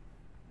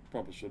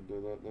 Probably should do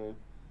that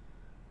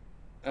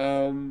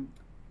though.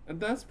 And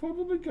that's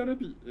probably gonna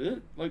be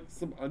it. Like,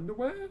 some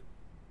underwear,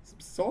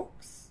 some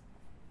socks.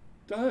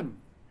 Done.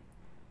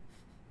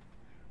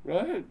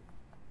 Right?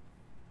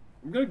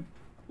 I'm gonna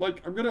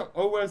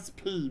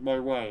OSP my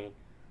way.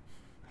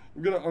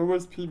 I'm gonna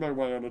OSP my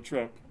way on a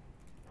trip.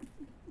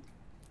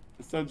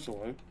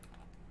 Essentially.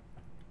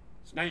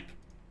 Snake!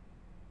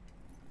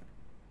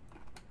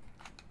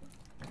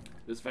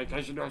 This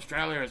vacation to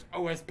Australia is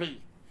OSP.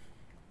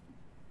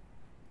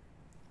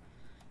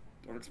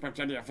 Don't expect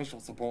any official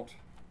support.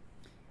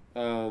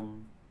 But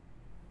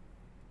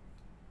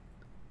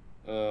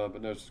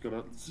no,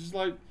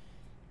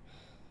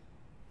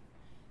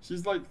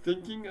 she's like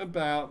thinking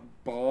about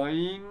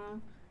buying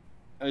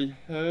a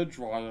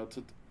hairdryer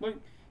to, like,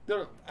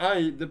 they're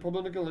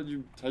probably not gonna let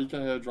you take a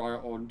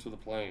hairdryer onto the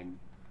plane.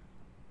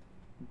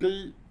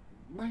 B,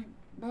 my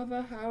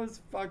mother has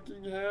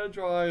fucking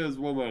hairdryers,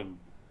 woman.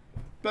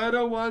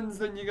 Better ones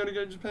than you're gonna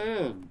get in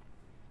Japan.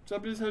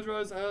 Japanese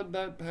hairdryers aren't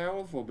that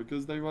powerful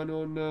because they run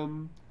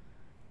on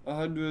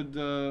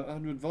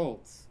 100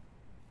 volts,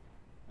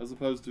 as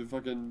opposed to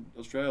fucking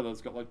Australia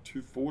that's got like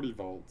 240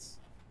 volts.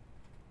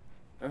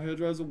 Our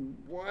hairdryers are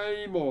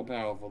way more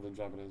powerful than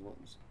Japanese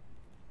ones.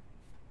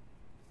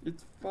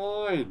 It's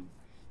fine.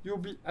 You'll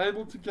be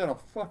able to get a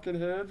fucking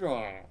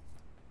hairdryer.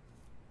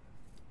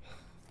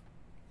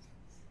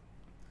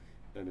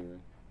 Anyway,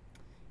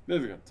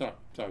 moving on. Sorry,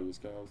 you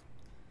guys.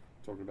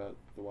 Talking about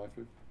the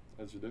waifu,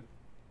 as you do.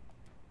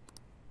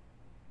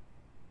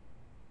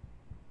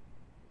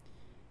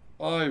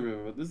 I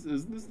remember this.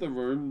 Isn't this the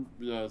room?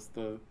 Yes,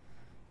 the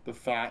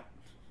fat,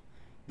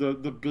 the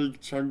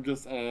big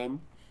Chungus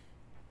Ann.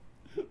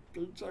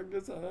 Big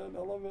Chungus Ann. I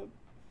love it.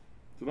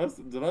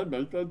 Did I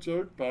make that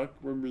joke back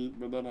when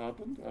that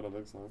happened? I don't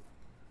think so.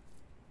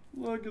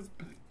 Look, it's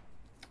big.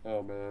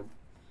 Oh man.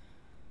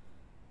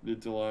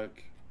 Need to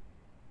like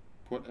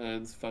put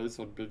Ann's face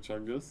on Big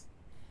Chungus.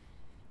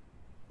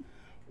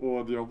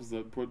 Or the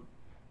opposite, put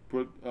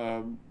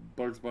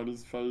Bugs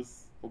Bunny's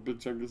face or Big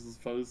Chungus's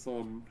face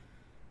on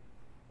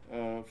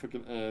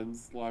freaking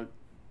Ann's like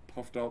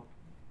puffed up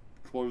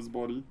closed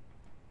body.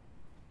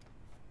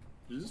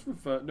 You just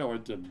no, I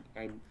didn't.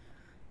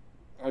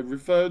 I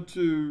referred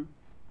to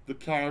the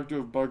character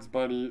of Bugs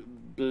Bunny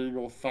being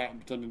all fat and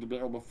pretending to be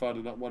Elmer Fudd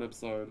in that one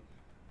episode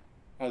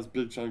as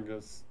Big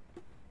Chungus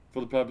for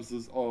the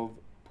purposes of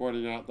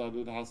pointing out that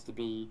it has to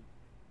be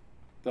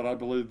that I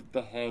believe that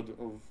the head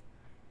of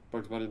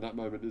Bugs Bunny in that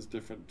moment is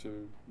different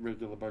to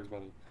regular Bugs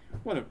Bunny.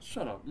 Whatever,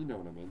 shut up, you know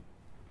what I mean.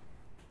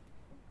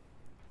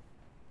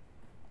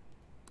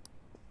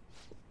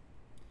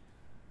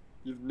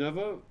 You've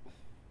never...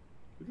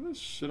 Look at this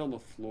shit on the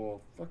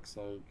floor, fuck's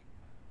sake.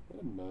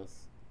 What a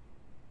mess.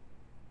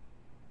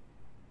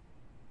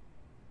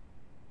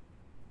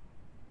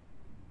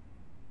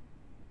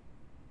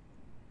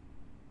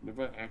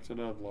 Whenever I acted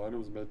out of line, it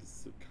was made to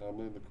sit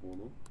calmly in the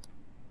corner.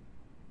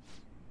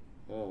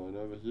 Oh, and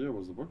over here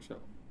was a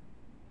bookshelf.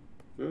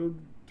 Filled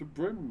to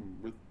brim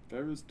with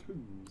various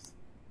tomes.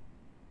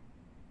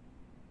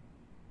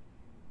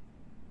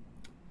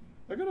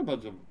 I got a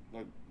bunch of,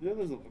 like, yeah,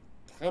 there's a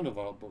ton of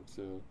art books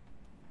here.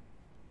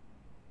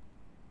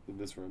 In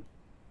this room.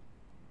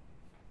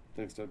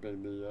 Thanks to it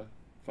being the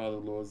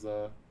father-in-law's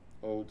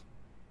old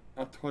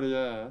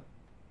atelier.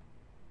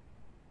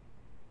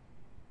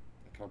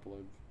 I can't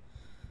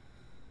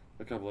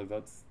believe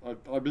that's...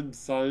 I've been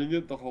saying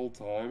it the whole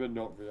time and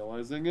not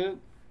realizing it.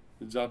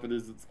 In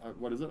Japanese, it's...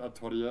 what is it?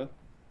 Atelier?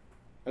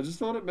 I just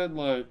thought it meant,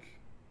 like...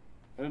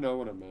 I don't know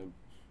what it meant.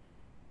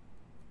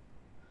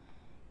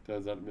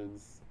 Turns out it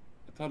means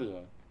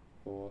atelier.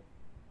 Or...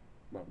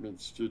 well, it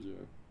means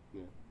studio.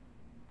 Yeah.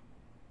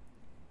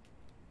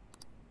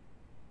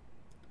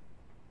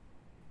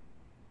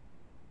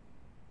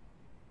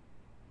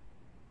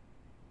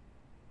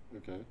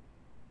 Okay.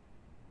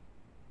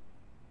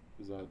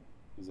 Is that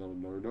a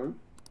no-no?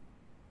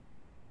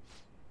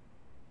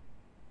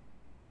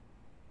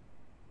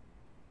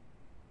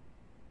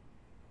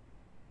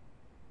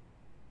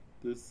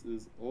 This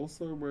is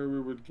also where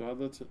we would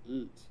gather to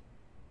eat.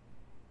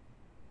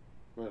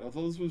 Wait, I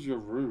thought this was your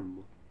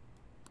room.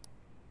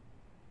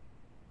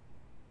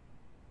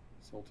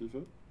 Salty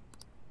fit?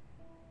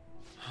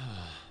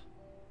 I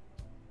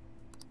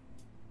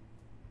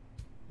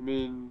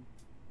mean...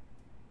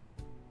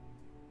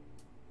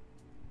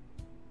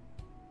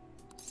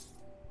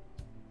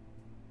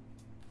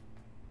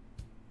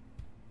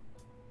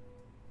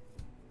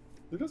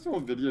 I think I saw a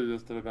video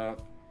yesterday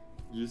about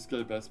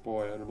Yusuke Best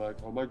Boy, and I'm like,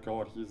 oh my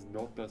god, he's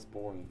not Best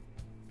Boy.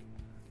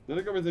 Then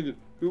it got me thinking,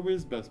 who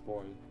is Best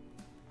Boy?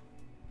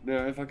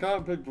 Now, if I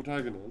can't pick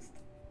protagonist,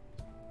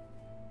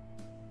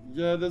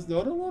 yeah, there's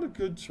not a lot of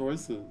good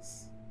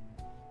choices.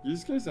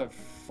 Yusuke's a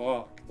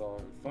fuck, though.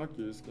 Fuck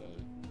Yusuke.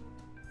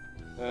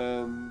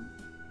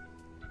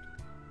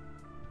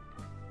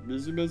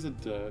 Mizume's a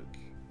dick.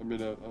 I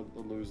mean, a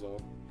loser.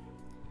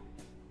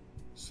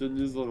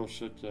 Shinya's a little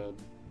shit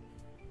kid.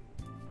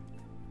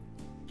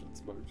 Get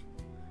smoked.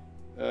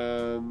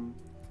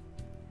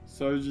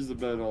 Soji's a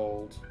bit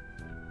old.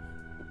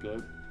 A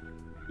bit.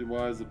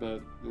 Iwai's a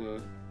bit, yeah.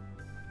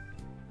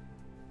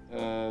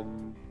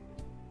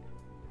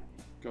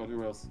 God,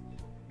 who else?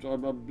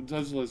 I'm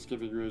potentially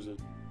skipping Ryuji.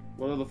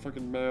 What other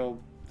fucking male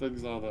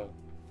things are there?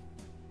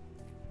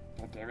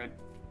 God damn it.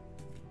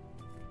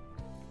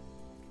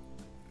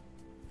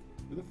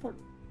 Who the fuck?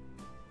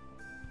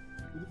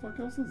 Who the fuck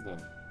else is there?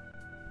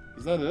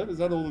 Is that it? Is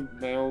that all the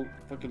male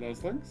fucking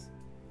Earthlings?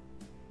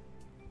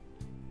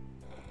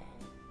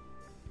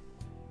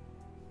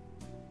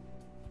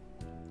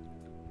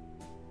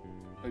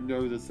 I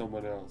know there's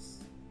someone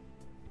else.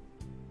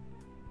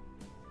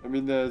 I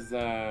mean, there's,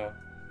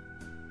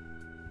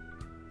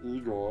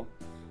 Igor.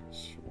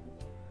 Sure.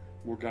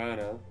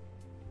 Morgana.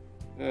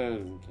 Eh, he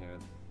doesn't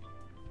count.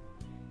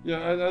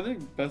 Yeah, I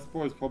think best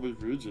boy is probably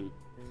Fuji.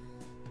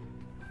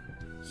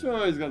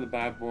 Sure, he's got the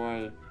bad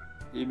boy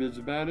image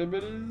about him,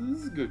 but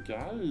he's a good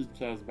guy. He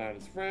cares about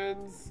his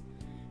friends.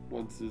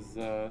 Wants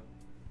the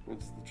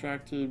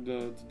track team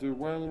to do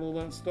well and all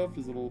that stuff.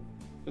 His little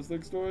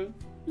wrestling story.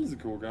 He's a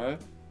cool guy.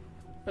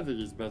 I think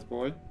he's best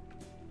boy.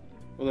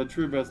 Well, the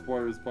true best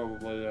boy is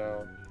probably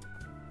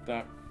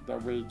that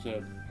weird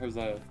kid,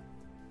 Jose.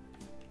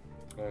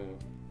 Oh yeah,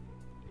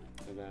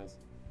 I guess,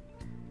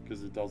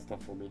 because he does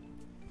stuff for me.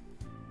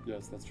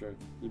 Yes, that's true.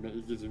 He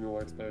gives you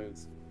more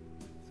experience.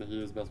 So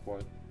he is best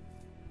boy.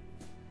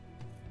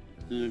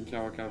 He and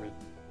Kawakami.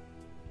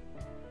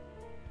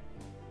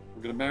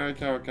 I'm gonna marry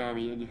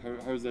Kawakami and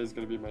Jose is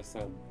gonna be my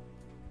son.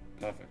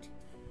 Perfect.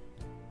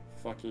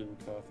 Fucking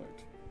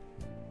perfect.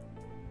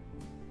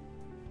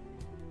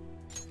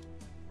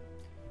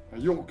 Are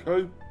you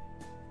okay?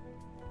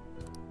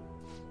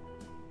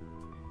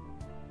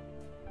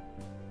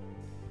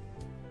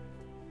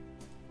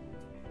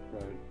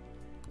 Right.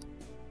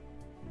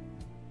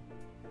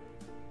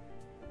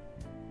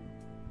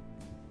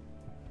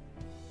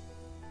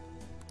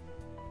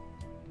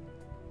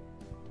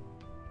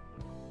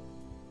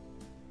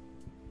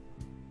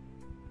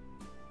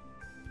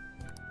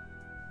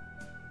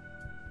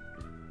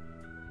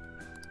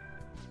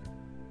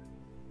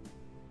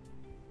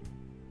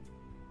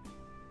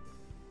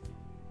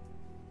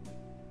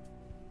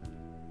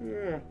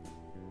 Yeah.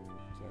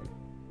 Sorry,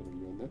 what are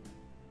you on there?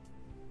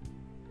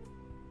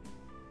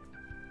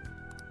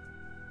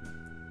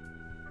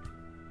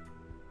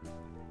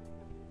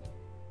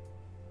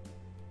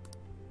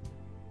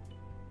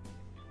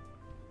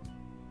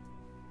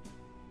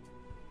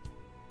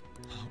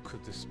 How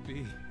could this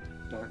be?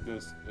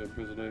 Darkness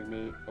imprisoning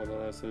me, all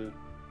that I see.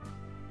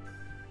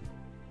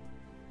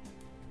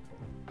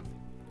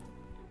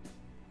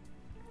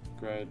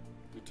 Great.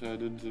 You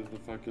turned into the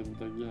fucking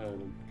thing you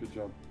hated. Good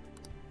job.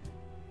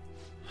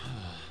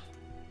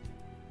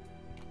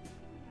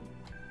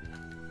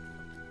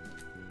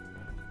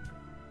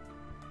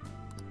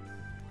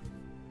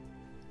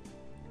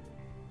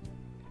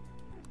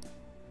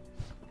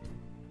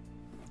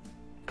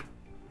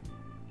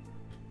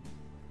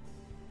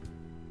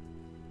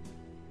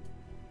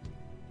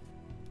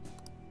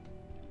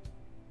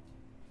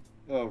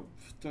 Oh,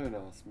 don't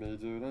ask me,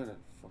 dude. I don't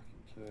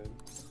fucking care.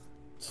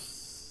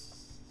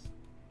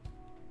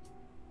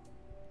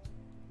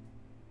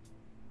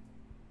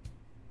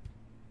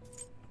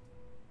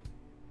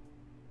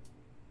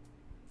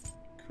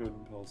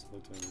 Couldn't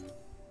possibly tell you.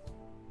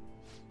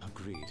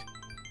 Agreed.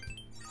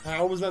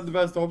 How was that the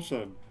best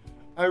option?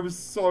 I was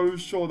so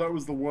sure that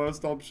was the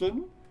worst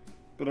option,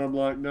 but I'm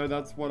like, no,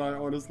 that's what I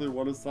honestly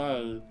want to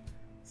say,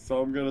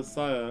 so I'm gonna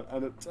say it,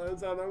 and it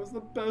turns out that was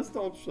the best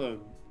option.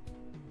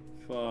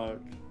 Fuck.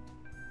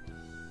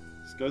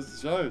 Just goes to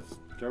show, just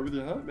go with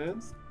your heart,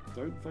 man.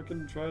 Don't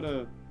fucking try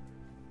to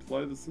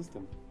play the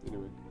system.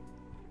 Anyway.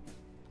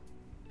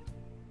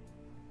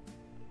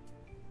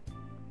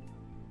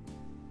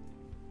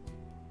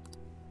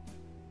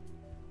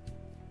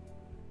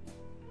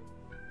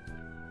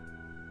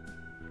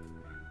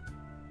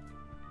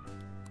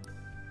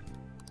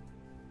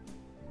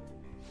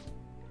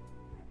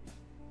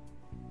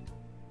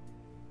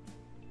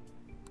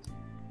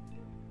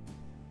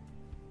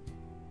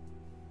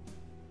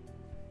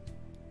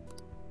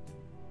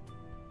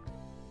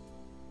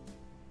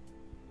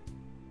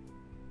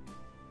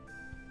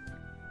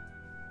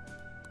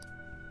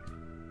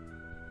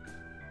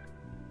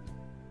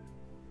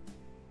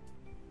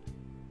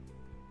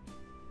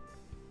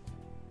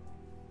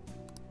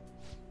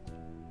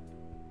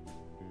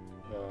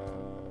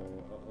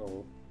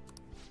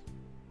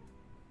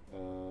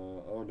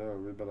 Oh no,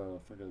 we better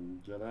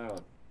fucking get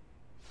out.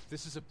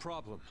 This is a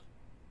problem.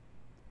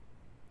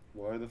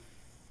 Why the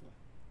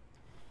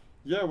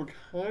Yeah, we're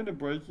kind of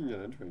breaking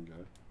and entering, guy.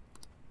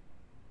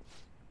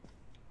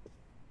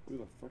 Who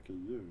the fuck are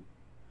you?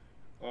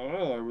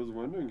 Oh, I was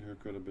wondering who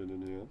could have been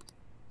in here.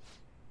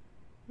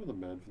 You're the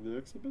man from the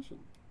exhibition.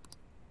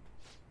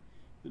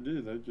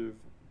 Indeed,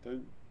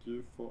 thank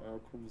you for our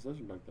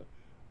conversation back there.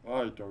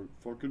 I don't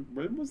fucking...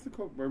 When was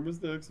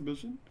the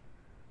exhibition?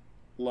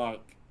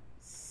 Like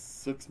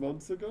 6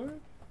 months ago?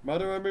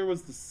 Madarame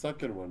was the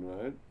second one,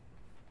 right?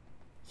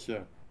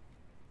 Yeah.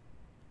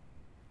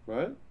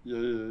 Right?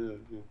 Yeah.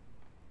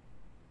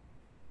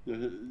 Yeah,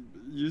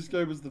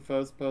 Yusuke was the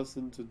first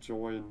person to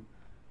join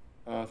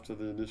after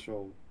the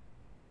initial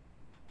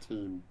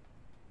team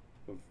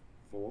of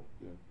 4,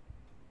 yeah.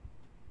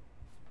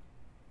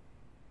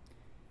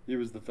 He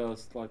was the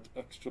first, like,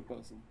 extra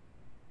person.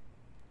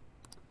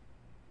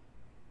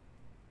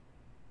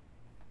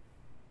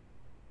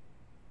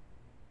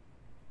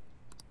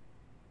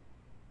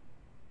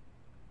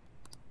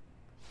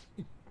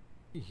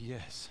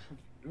 Yes. How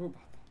do you know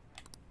about that?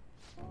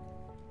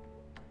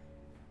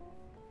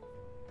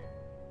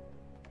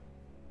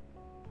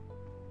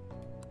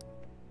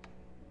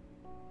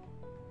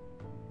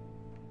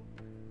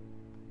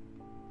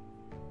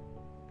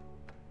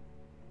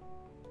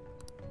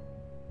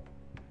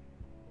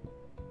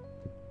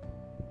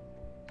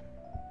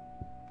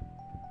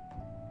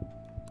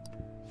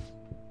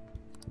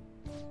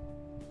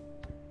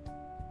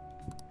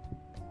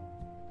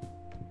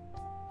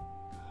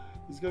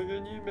 He's gonna get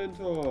a new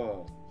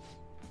mentor.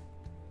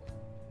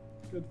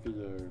 Good for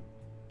you.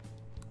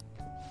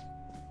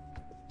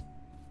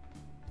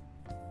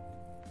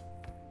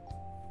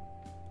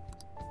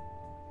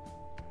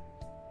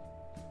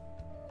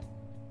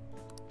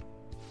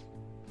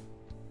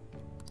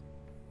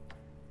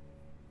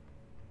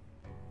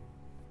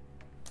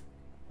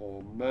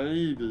 Or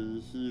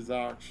maybe he's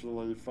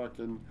actually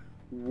fucking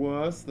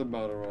worse than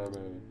Madarame.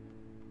 And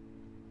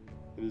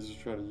he's just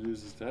trying to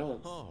use his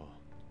talents. Oh.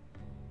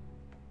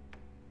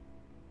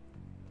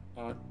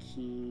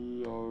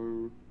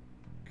 Akio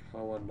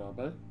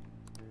Kawanabe?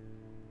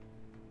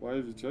 Why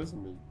have you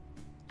chosen me?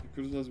 You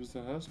criticize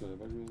Mr.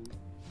 Houseman.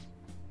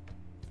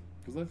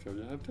 Because I feel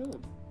you have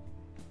talent.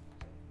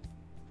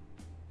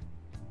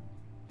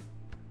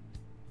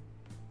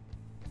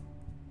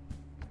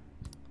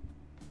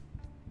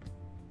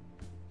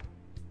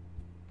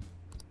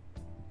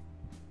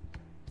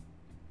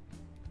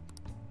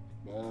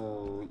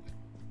 Well,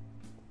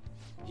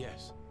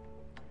 Yes.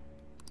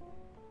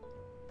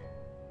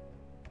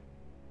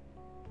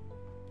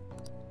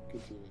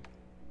 good for you.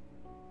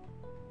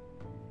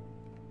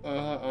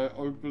 I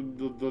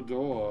opened the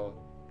door,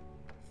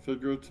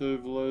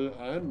 figuratively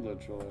and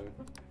literally.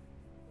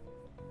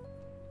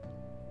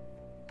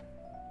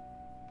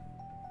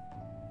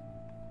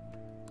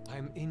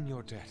 I'm in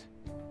your debt.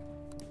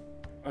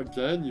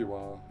 Again, you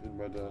are in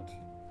my debt.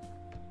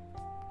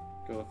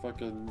 Got a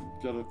fucking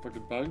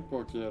bank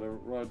book here to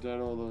write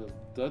down all the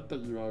debt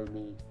that you owe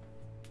me,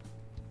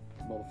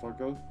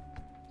 motherfucker.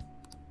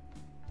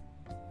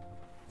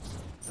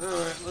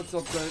 Alright, let's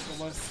update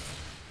the list.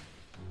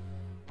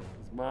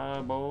 It's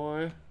my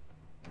boy.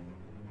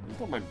 He's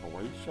not my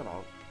boy, shut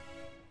up.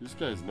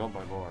 Yusuke is not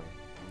my boy.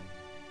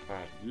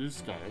 Alright,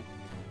 Yusuke.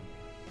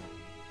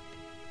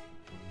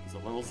 He's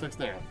at level 6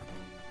 now.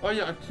 Oh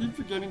yeah, I keep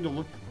forgetting to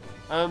look.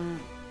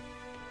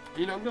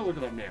 You know, I'm gonna look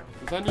it up now,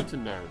 because I need to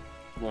know.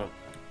 What?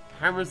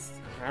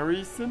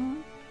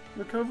 Harrison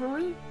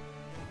recovery?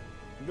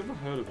 I've never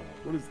heard of that.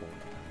 What is that?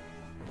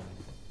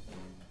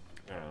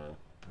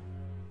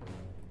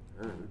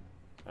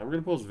 I'm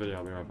gonna pause the video,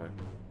 I'll be right back.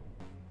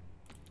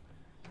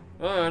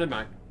 Alright, I'm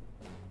back.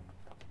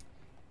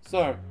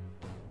 So,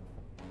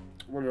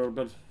 we're a little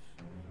bit.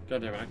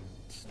 Goddamn it.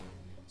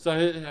 So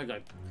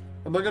okay.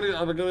 I'm not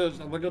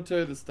gonna tell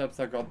you the steps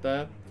I got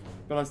there,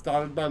 but I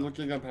started by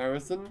looking up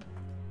Harrison.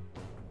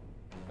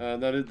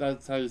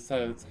 That's how you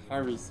say it. It's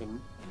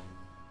Harrison.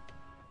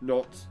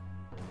 Not.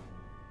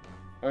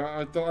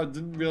 I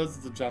didn't realize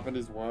it's a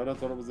Japanese word. I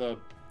thought it was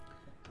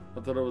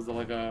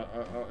like an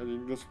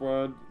English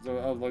word. So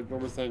I was like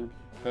almost saying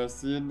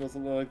Persian or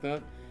something like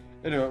that.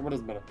 Anyway, what does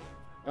it matter?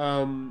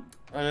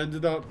 I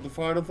ended up, the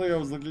final thing I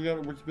was looking at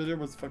on Wikipedia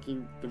was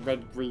fucking the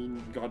Red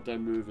Green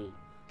goddamn movie.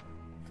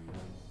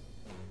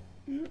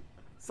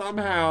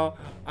 Somehow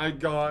I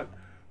got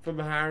from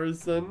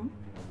Harrison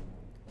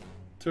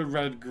to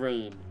Red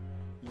Green.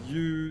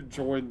 You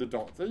joined the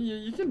dots.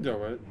 You can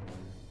do it.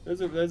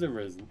 There's a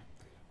reason.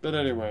 But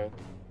anyway.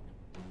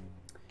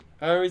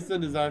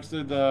 Harrison is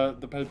actually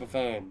the paper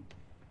fan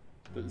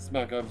that you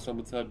smack over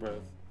someone's head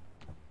with.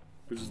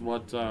 Which is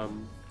what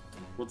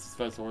what's his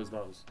face always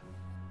does.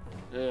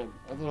 Yeah,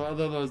 I thought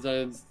that was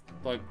Zane's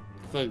like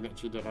thing that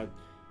she did. I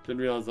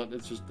didn't realize that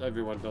it's just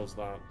everyone does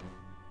that.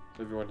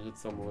 Everyone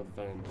hits someone with a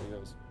fan, I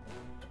guess.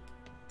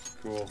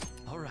 Cool.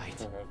 Alright.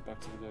 Alright, back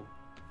to the game.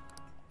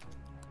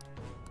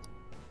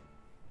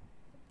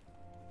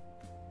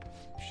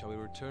 Shall we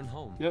return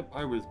home? Yep,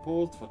 I was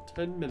paused for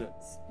 10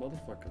 minutes.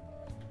 Motherfucker.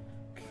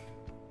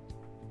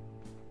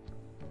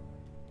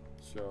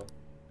 Sure.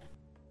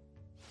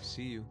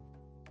 See you.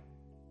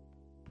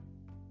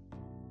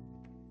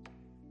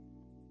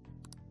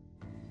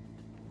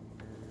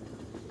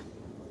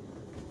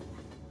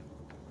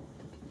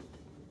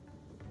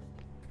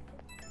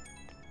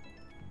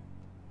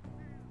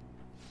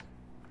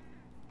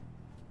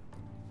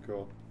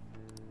 Cool.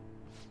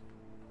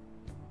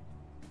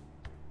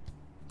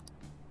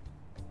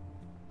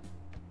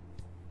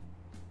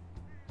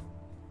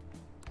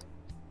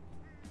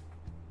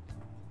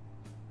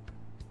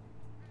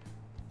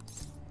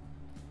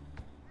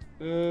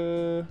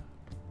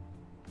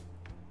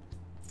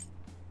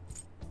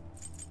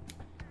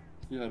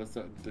 You had a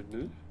certain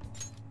dignity.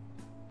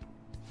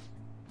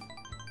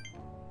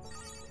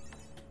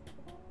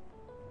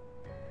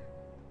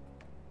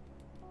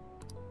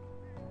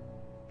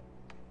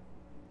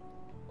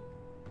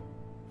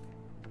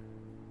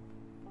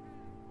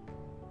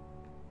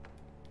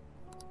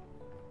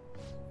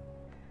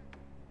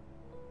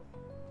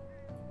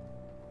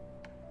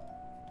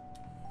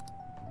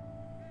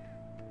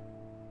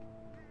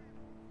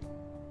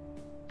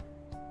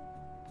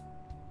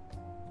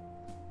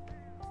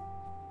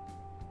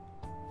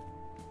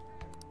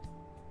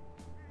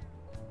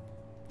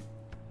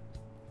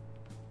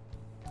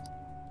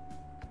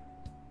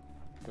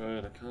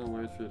 Great, I can't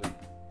wait for you to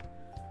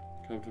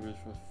come to me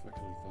for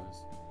fucking advice.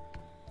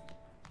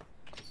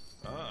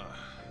 Ah,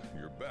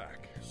 you're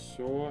back.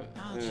 Sure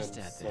I'll and just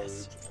add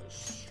this.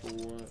 Sure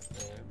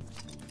and...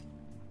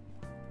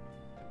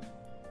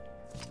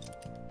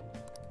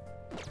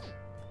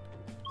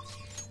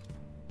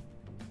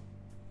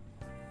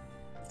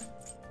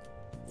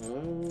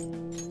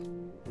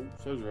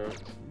 Oops, Soju.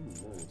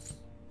 Nice.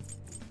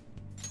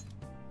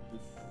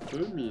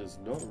 Hifumi is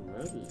not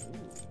ready.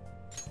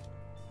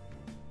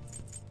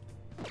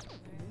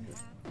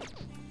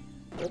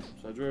 Yep,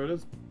 Soju it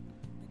is.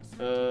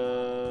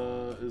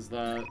 Is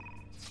that...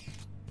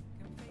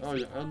 Oh,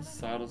 you're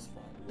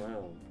unsatisfied.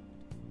 Wow.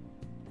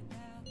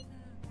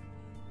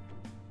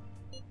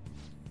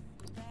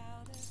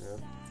 Yeah.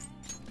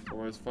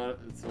 Always fun.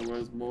 It's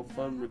always more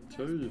fun with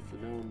two, if you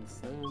know what I'm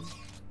saying.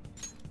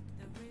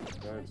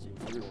 Right,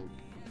 anyway.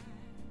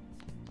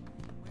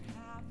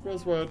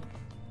 Crossword.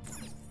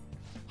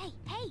 Hey,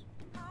 hey!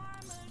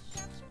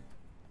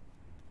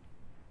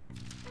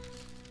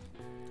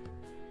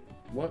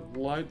 What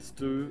lights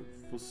do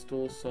for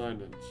store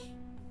signage?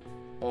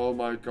 Oh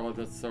my god,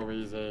 that's so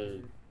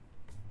easy.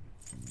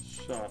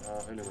 Shut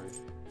up. Anyway.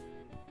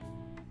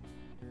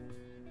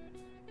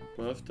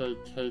 Birthday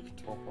cake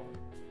topper.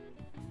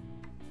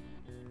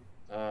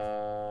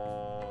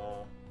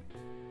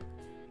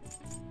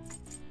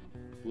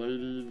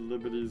 Lady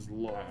Liberty's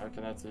light.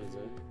 Okay, that's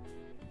easy.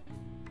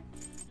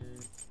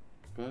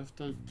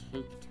 Birthday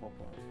cake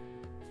topper.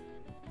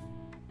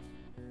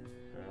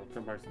 Okay, I'll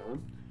come back to that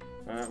one.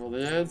 Alright, well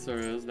the answer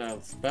is, now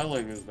the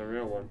spelling is the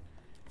real one.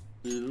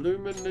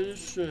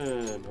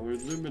 Illumination, or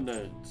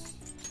illuminate.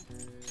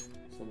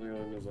 Something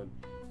along those lines.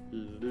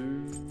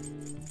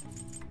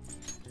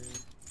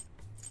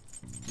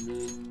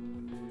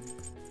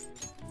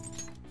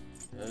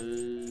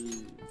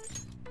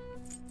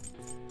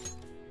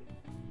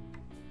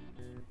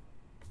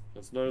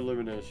 That's not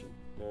illumination.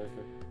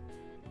 Okay.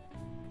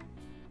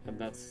 And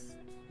that's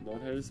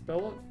not how you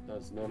spell it?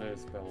 That's not how you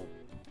spell it.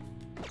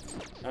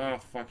 Ah,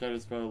 fuck, how to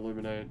spell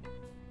illuminate.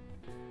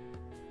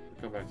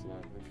 I'll come back to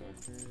that, okay.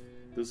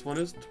 This one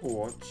is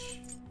torch.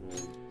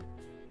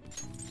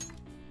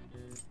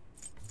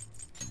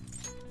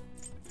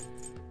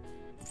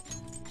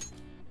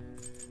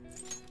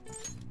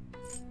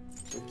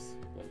 Oops,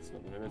 that's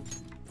not what I meant.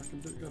 Fucking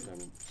do it,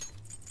 goddammit.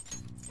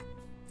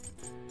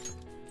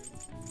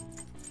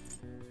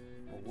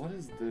 What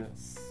is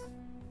this?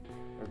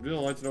 I'd really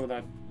like to know what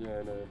that... Yeah,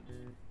 I know.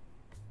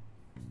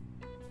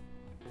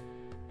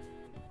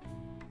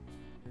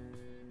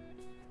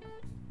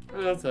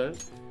 Oh, that's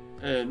it.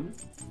 N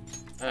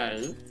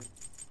A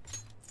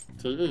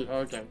T E. Oh,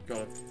 okay, got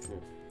it.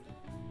 Cool.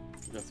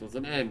 I guess it was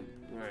an N.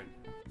 Right.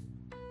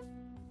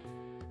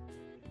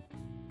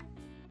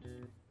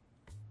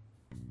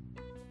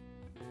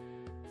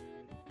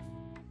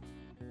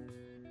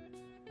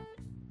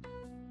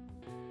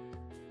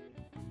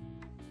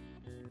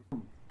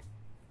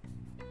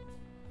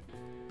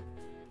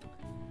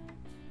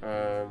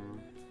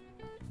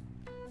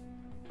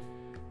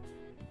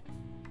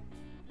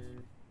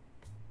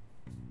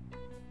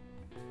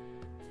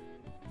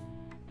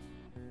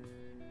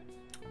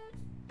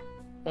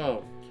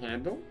 Oh,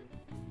 candle?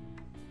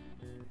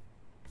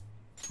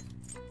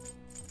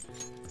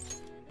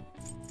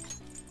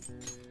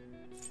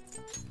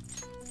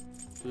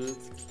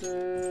 It's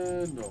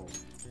candle.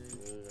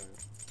 There you go.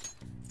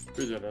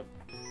 We did it.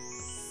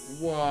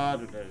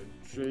 What a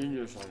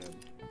genius I am.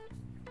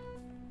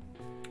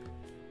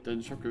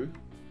 Denshoku.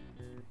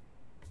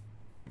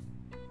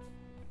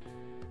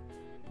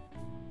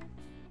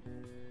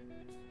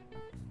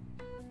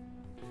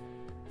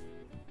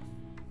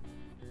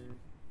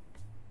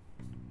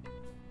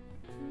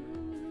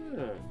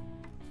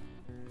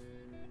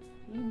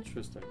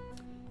 Interesting.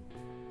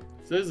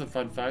 So here's a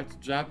fun fact.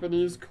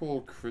 Japanese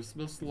call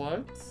Christmas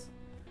lights,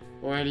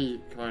 or any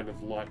kind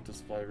of light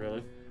display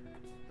really,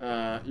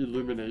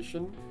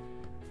 illumination.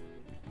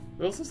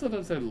 We also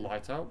sometimes say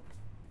light up.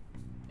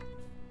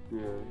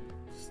 Yeah,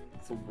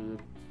 it's a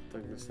weird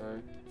thing to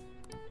say.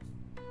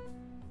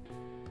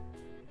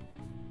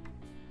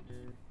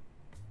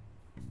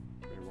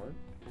 Wait, what?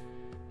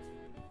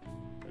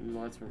 Any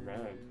lights were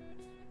red.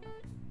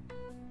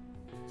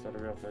 Is that a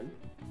real thing?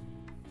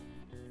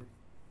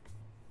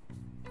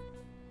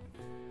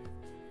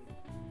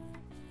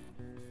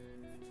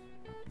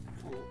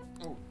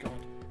 Oh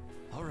god.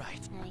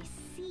 Alright. I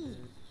see.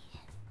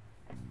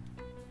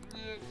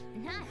 Yeah,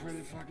 Nice.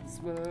 pretty fucking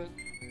smart.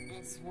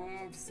 That's what I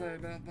have to say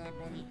about that,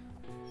 buddy.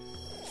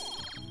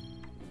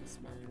 I'm a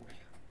smart boy.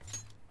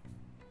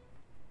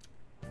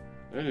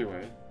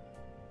 Anyway,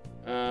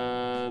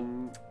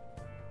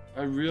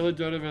 I really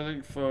don't have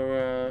anything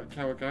for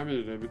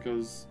Kawakami today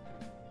because,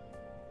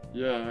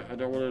 yeah, I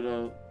don't want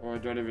to, or I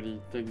don't have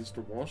any things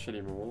to wash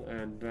anymore,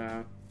 and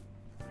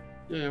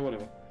yeah,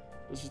 whatever.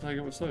 Let's just hang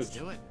out with Soj. Let's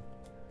do it.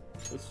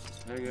 Let's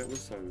just hang out with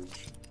Soj.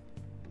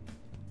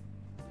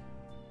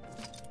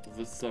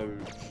 The Soj.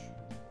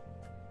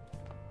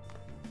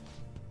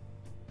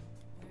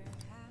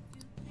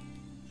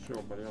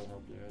 Sure, buddy, I'll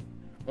help you out.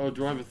 Oh,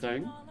 do I have a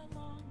thing?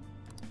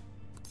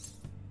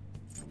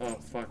 Oh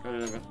fuck, I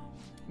don't have a...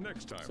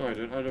 Next time. Sorry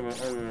dude, I don't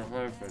have a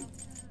hyphen.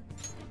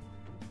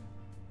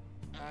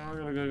 I'm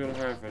gonna go get a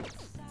hyphen.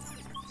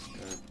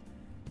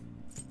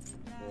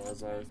 Well,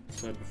 as I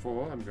said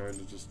before, I'm going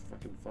to just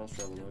fucking fast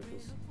travel like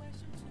this.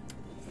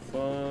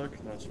 Fuck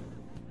that shit.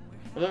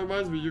 Oh, that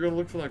reminds me, you gotta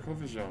look for that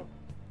coffee shop.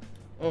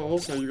 Oh,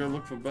 also, you gotta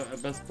look for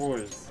best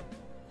boys.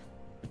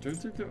 I don't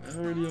think there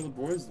are any other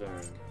boys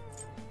though.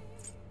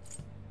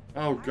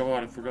 Oh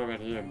god, I forgot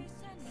about him.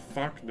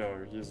 Fuck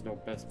no, he is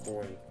not best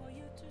boy.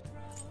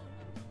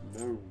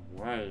 No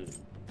way.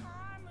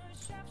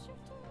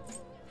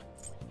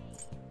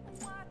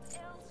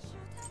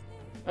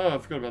 Oh, I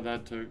forgot about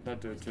that too.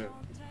 That dude too.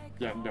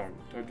 Yeah, no,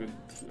 don't do.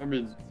 I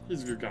mean,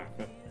 he's a good guy,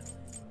 but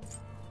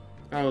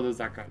oh, there's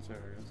that guy too.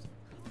 I guess.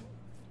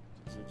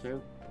 So you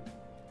can't.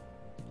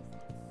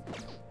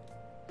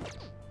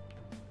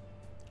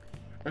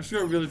 I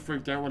actually got really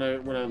freaked out when I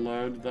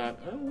learned that.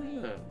 Oh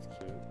yeah, that's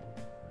cute.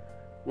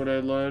 When I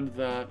learned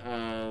that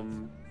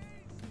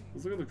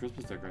let's look at the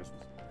Christmas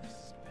decorations.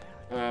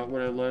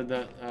 When I learned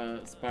that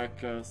Spike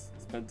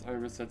Spencer, I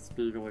almost said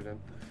Spiegel again.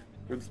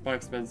 When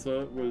Spike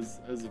Spencer was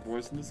as a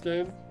voice in this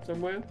game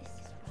somewhere.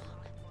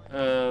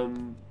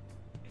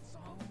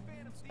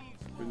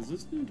 Wait, is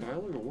this new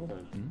dialogue or what?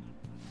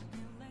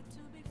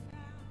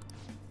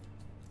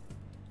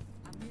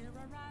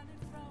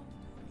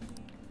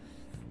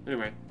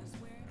 Anyway,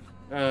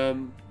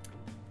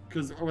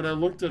 because when I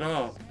looked it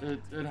up,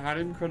 it had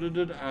him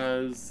credited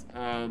as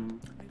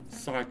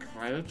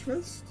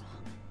psychiatrist.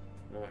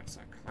 And I'm like,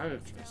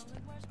 psychiatrist?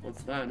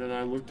 What's that? And then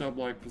I looked up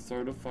like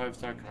Persona 5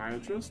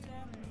 psychiatrist,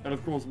 and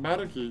of course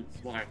Maruki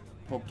like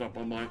popped up.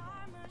 I'm like,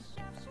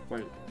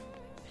 wait,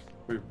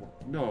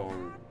 what? No,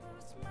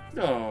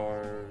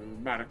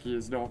 Maruki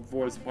is not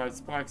voiced by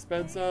Spike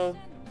Spencer.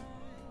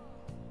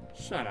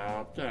 Shut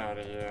up, get out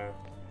of here.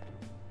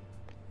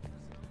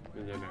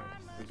 And, you know,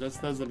 I guess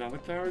there's another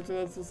character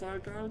that's a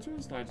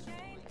psychiatrist.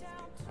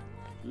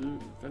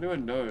 If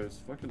anyone knows,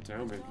 fucking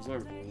tell me, because I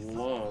would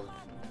love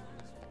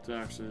to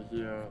actually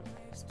hear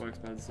Spike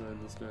Spencer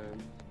in this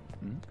game.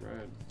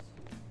 Great.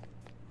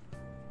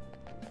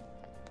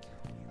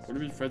 I want to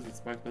be friends with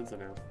Spike Spencer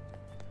now.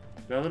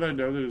 Now that I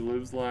know that he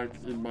lives like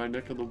in my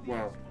neck of the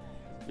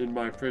in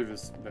my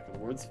previous neck of the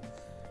woods,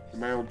 in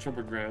my old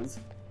chopping grounds.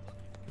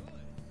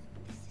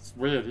 It's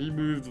weird. He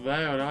moved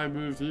there and I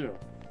moved here.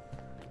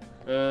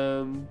 What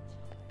am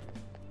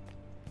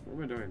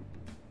I doing?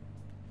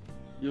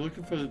 You're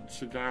looking for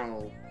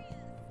Chagall,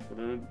 but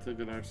I don't think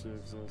it actually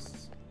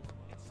exists.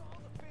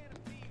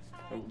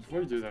 Oh,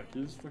 before you do that,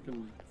 can you just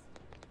fucking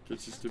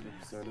get your stupid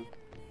persona?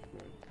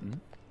 Right.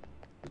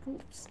 You're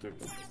cool.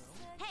 Stupid.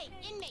 Hey,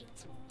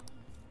 inmate!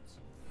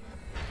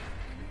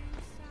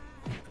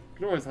 You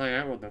can always hang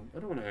out with them. I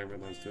don't want to hang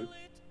with those two.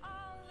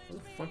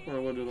 What the fuck would I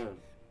want to do that?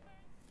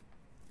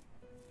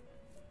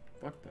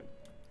 Fuck them.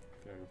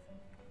 Okay.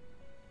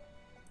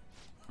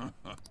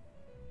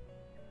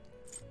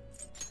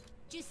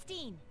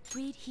 Justine,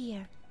 breed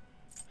here.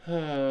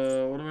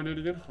 What do I need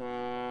to get?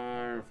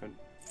 Hierophant.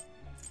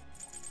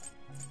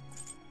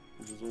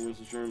 Which is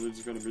almost assuredly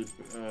just gonna be,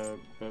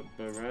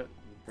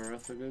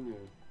 Barrett again,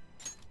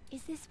 yeah.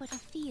 Is this what a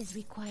fee is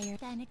required?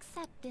 Then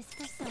accept this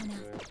persona.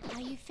 Yeah.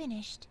 Are you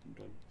finished? I'm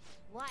done.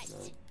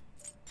 What?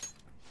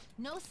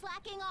 No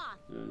slacking off.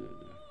 Yeah.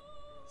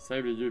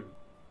 Same to you,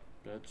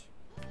 bitch.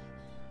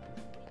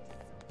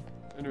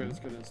 Anyway, let's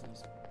go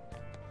downstairs.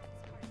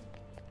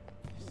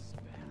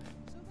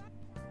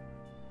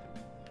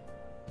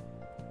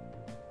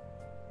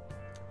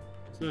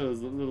 So yeah,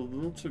 there's a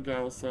little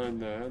Chagall sign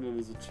there, and then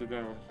there's a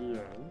Chagall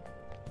here.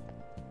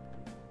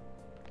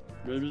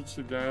 Maybe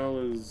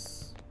Chagall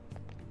is...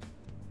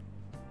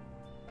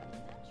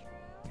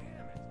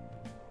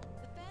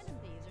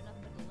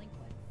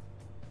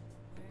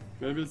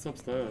 Maybe it's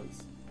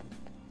upstairs.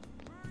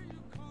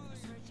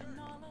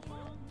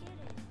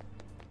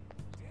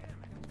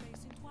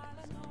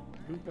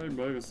 Big Bang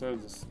Burger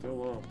signs are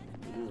still up.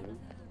 Anyway.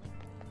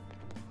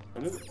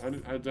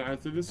 I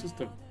think it's just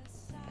an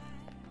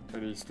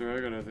Easter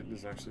egg. I don't think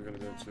there's actually going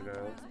to be a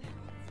Chagall.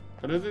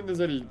 I don't think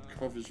there's any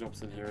coffee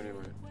shops in here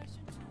anyway.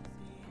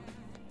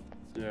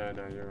 Yeah,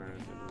 no, you're right.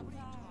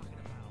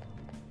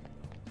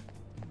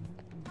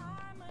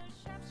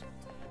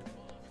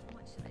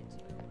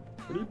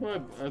 What do you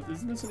buy?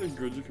 Isn't there something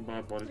good you can buy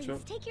at Body Please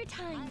Shop? take your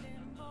time.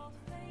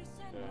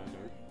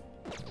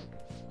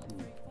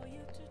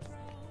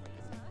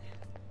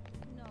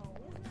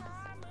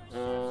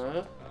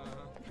 No.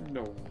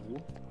 No.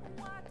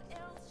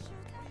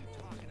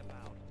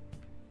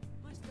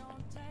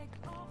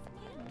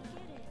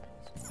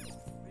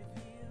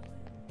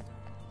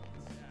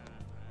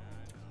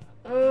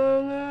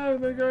 Oh no,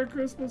 they got a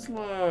Christmas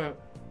light.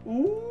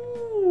 Ooh.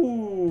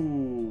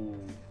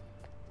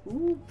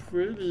 Ooh,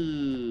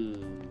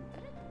 pretty.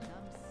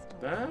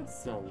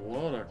 That's a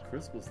lot of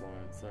Christmas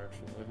lights,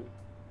 actually.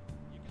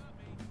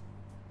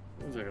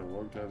 That was like a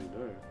long time to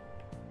do.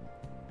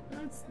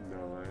 That's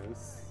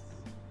nice.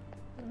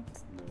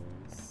 That's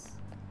nice.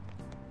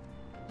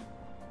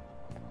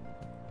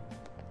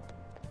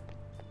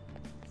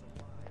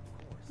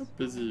 How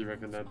busy you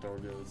reckon that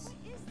dog is?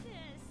 What is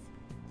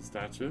this?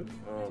 Statue?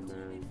 Oh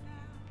man.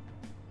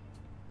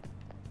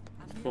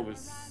 It's probably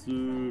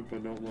super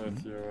not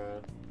worth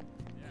your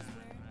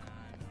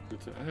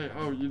hey,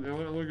 oh, you know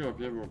what? I'm gonna go up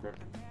here real quick.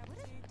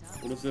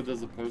 What if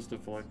there's a poster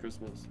for like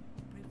Christmas?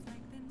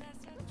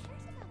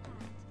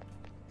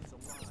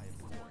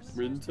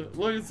 Winter.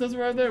 Look, it says it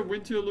right there.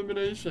 Winter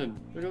illumination.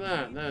 Look at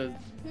that. There's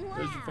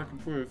your fucking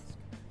proof.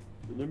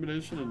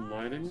 Illumination and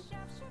lighting.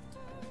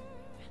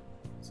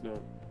 It's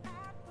not.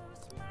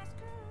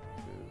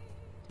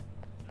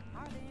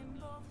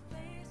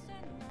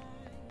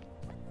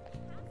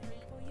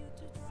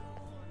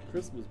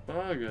 Christmas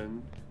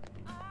bargain.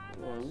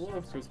 Oh, I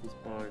love Christmas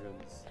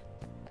bargains.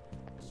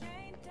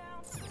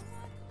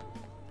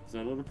 Is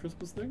that a little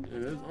Christmas thing?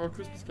 It is. Oh,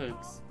 Christmas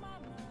cakes.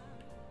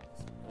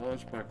 Oh, I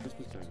should buy a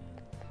Christmas cake.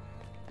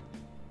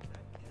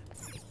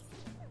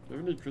 Do you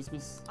have any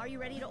Christmas Are you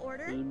ready to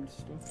order? themed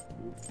stuff?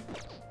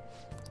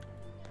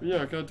 But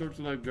yeah, I can't talk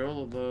to that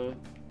girl at the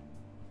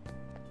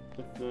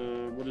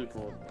what do you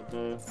call it? At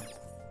the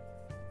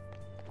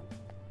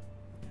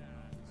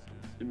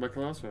in my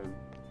classroom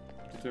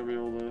to tell me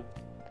all the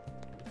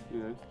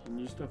the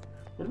new stuff.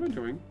 What am I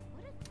doing?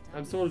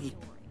 I'm sort of just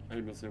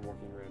aimlessly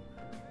walking around.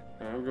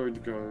 I'm going to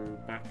go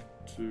back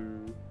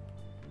to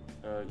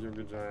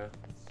Younger Jaya.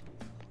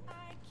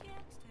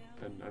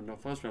 And I'm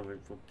not fast traveling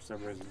for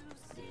some reason.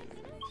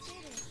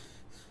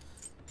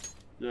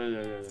 Yeah.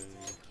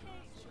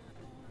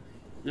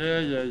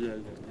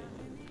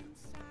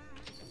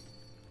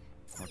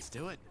 Let's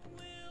do it.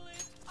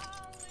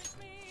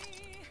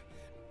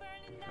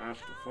 I have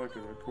to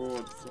fucking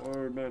record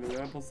so many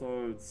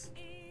episodes.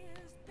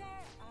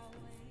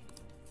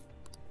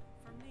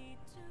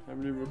 How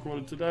many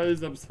recorded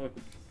today's episode?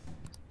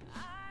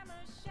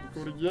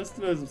 Recording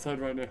yesterday's episode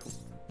right now.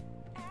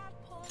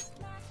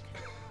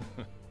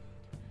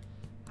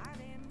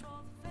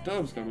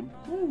 Time's coming.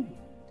 Woo.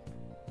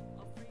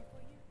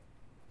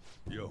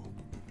 Yo.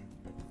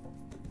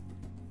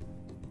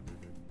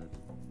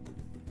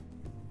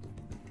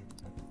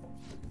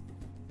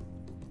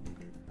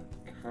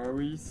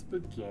 Curry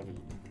spaghetti.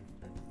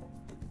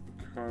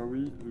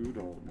 Curry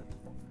udon.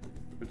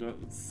 Which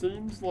it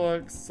seems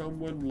like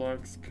someone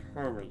likes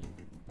curry.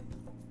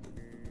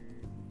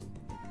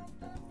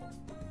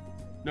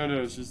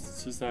 No, she's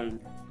saying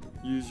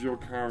use your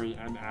curry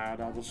and add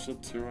other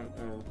shit to it.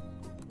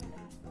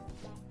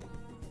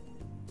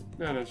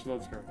 No, she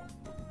loves curry.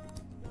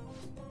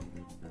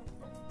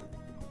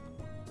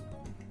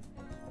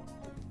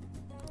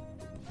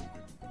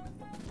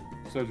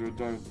 Sergio,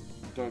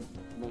 don't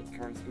make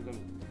curry spaghetti.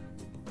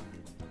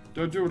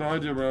 Don't do what I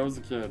did when I was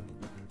a kid.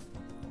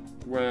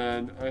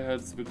 When I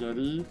had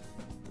spaghetti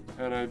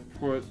and I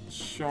put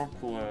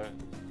chocolate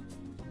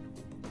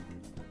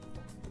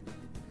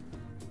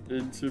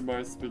into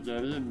my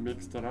spaghetti and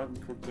mixed it up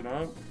and cooked it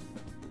up.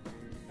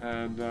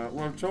 And,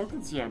 well,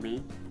 chocolate's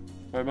yummy.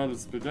 My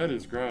mother's spaghetti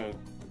is great.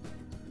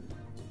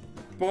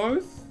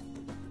 Both,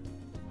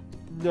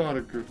 not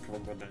a good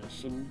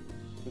combination.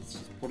 Let's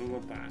just put it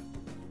at that.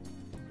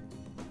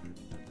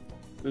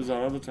 There's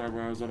another time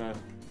where I was at a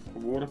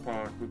water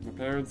park with my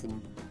parents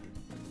and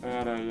I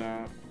had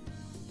a,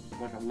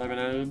 like a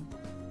lemonade.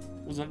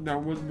 Was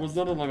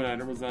not a lemonade,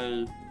 it was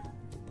a,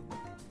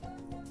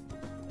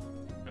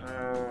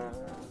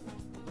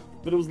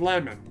 but it was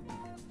lemon.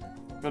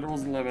 But it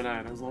wasn't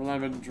lemonade, it was a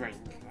lemon drink.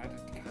 I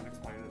can't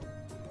explain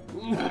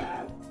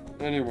it.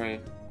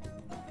 Anyway,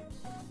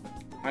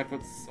 I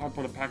put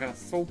a packet of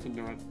salt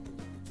into it.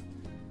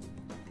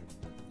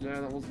 Yeah,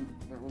 that wasn't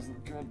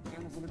good.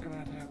 That wasn't a good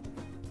idea.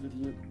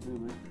 Idiot.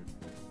 Really.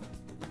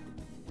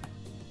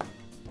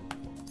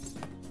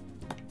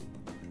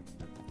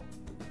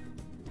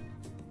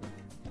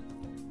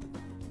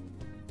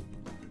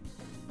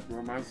 You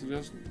want my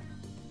suggestion?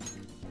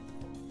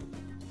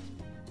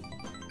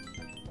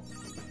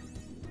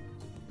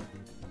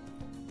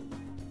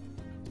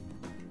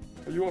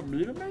 Oh, you want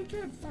me to make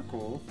it? Fuck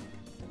off.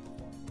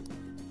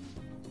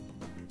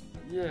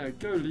 Yeah,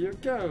 go Leo,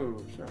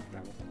 go! Shut up,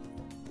 Devil.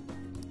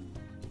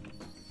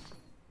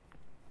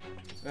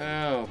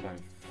 Oh my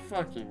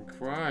fucking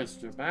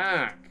Christ, you're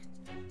back!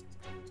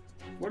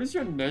 What is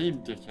your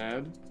name,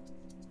 dickhead?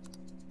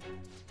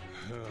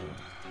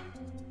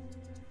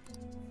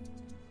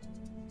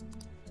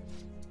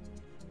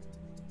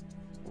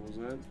 What was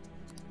that?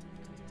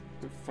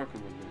 You're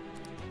fucking with me.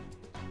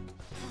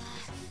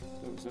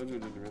 That was Sergio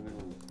didn't do anything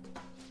wrong.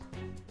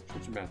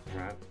 Shut your mouth,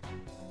 rat.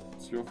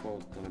 It's your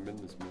fault that I'm in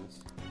this mess.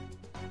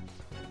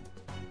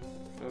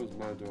 If that was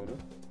my daughter,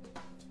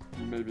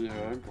 you may be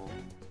her uncle.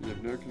 You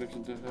have no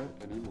connection to her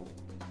anymore.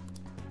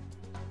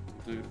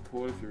 You can take it to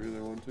court if you really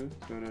want to.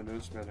 Don't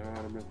underestimate how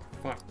hard I'm in.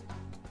 Fuck.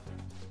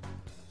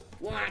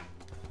 What?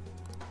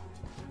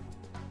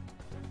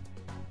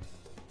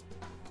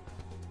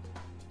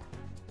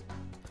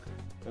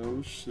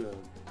 Oh shit.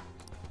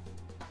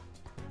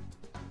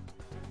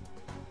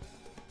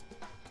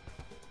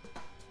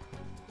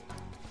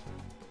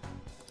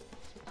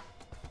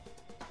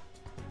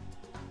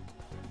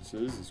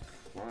 Jesus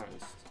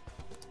Christ.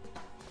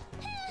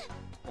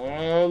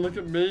 Oh, look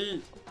at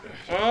me.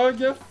 Oh,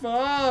 get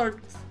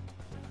fucked.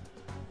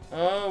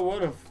 Oh,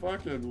 what a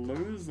fucking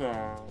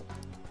loser.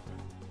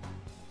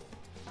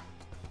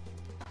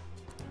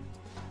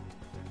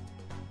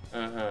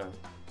 Uh-huh.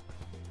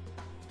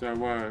 Don't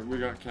worry, we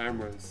got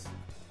cameras.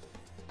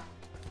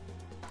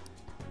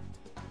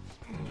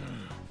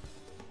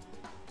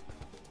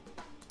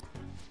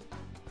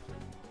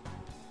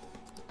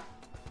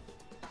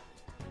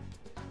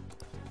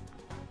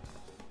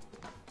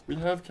 We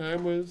have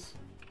cameras.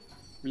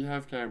 We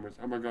have cameras.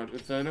 Oh my god,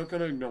 if they're not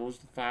gonna acknowledge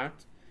the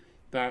fact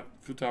that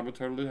Futaba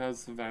totally has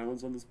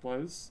surveillance on this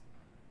place,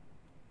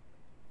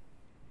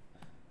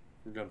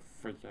 we're gonna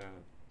freak out.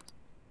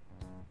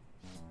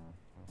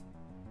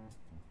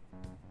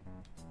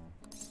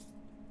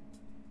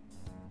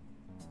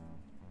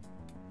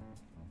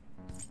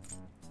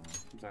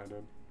 I'm sorry,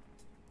 dude.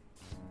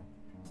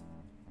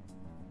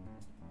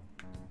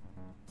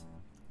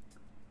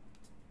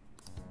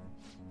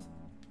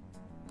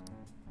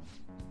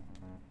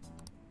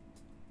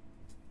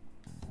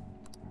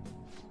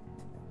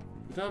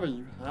 Futaba,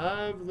 you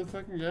have the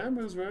fucking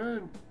cameras,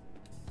 man.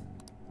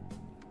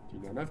 Do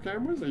you not have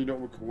cameras? Are you not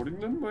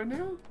recording them right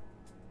now?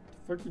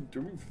 What the fuck are you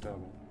doing,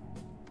 Futaba?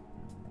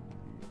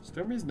 Just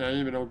tell me his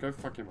name and I'll go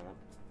fuck him up.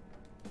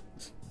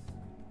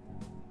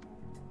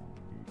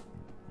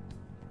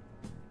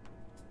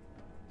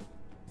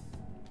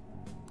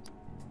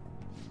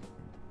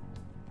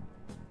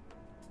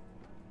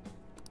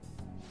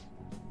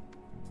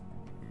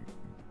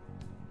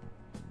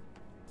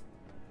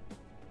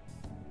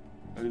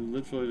 I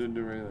literally didn't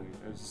do anything.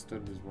 I just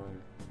stood in his way.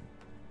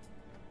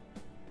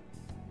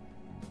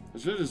 I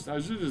should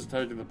have just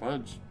taken the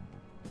punch.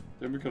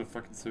 Then we could have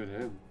fucking sued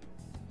him.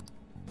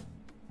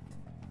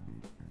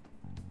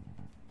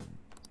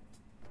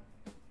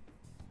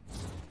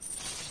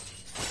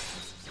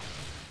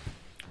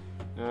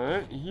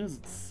 Alright, he's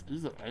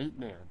at 8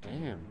 now.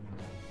 Damn.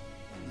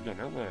 He's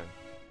getting up there.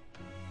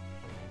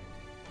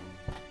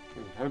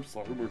 I hope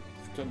so. We're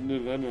getting near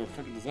the end of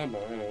fucking December.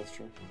 I know that's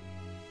true.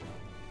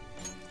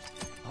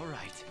 All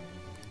right.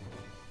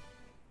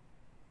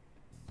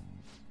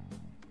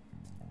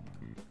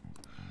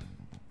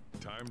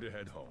 Time to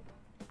head home.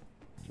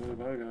 Okay,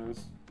 bye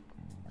guys.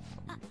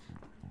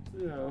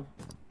 Yeah,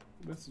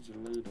 message her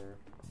later.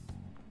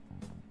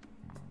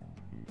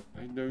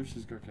 I know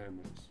she's got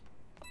cameras,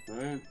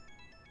 right?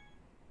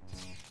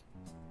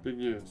 Big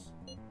news.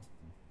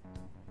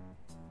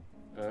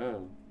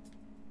 Oh.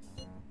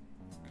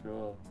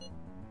 Cool.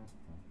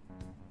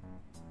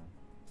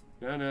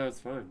 Yeah, no, it's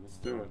fine. Let's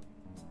do it.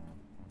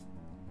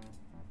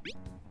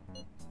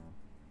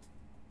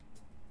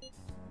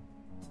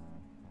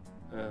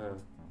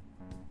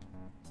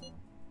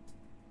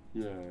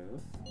 Yeah.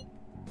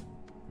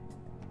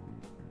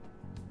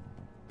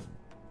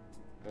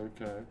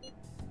 Okay.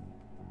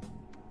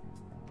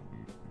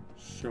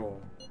 Sure.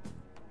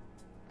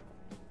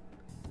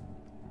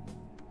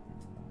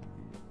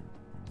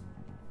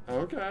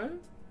 Okay.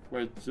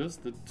 Wait,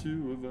 just the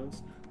two of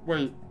us?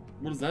 Wait,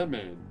 what does that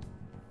mean?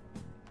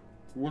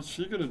 What's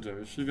she gonna do?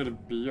 Is she gonna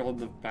be on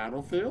the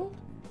battlefield?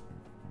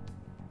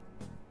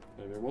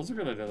 Maybe it was a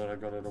good idea that I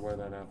got her to wear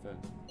that outfit.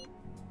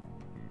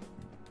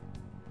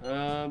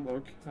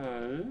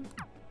 Okay.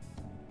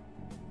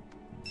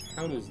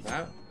 How does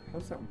that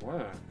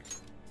work?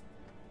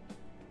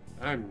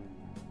 I'm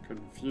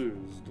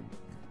confused.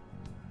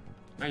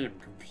 I am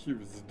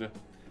confused.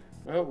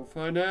 Well, we'll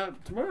find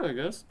out tomorrow, I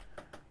guess.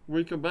 When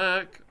we come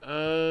back,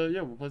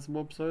 yeah, we'll play some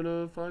more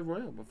Persona 5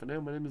 Royal. But for now,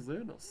 my name is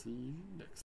Lou, and I'll see you next time.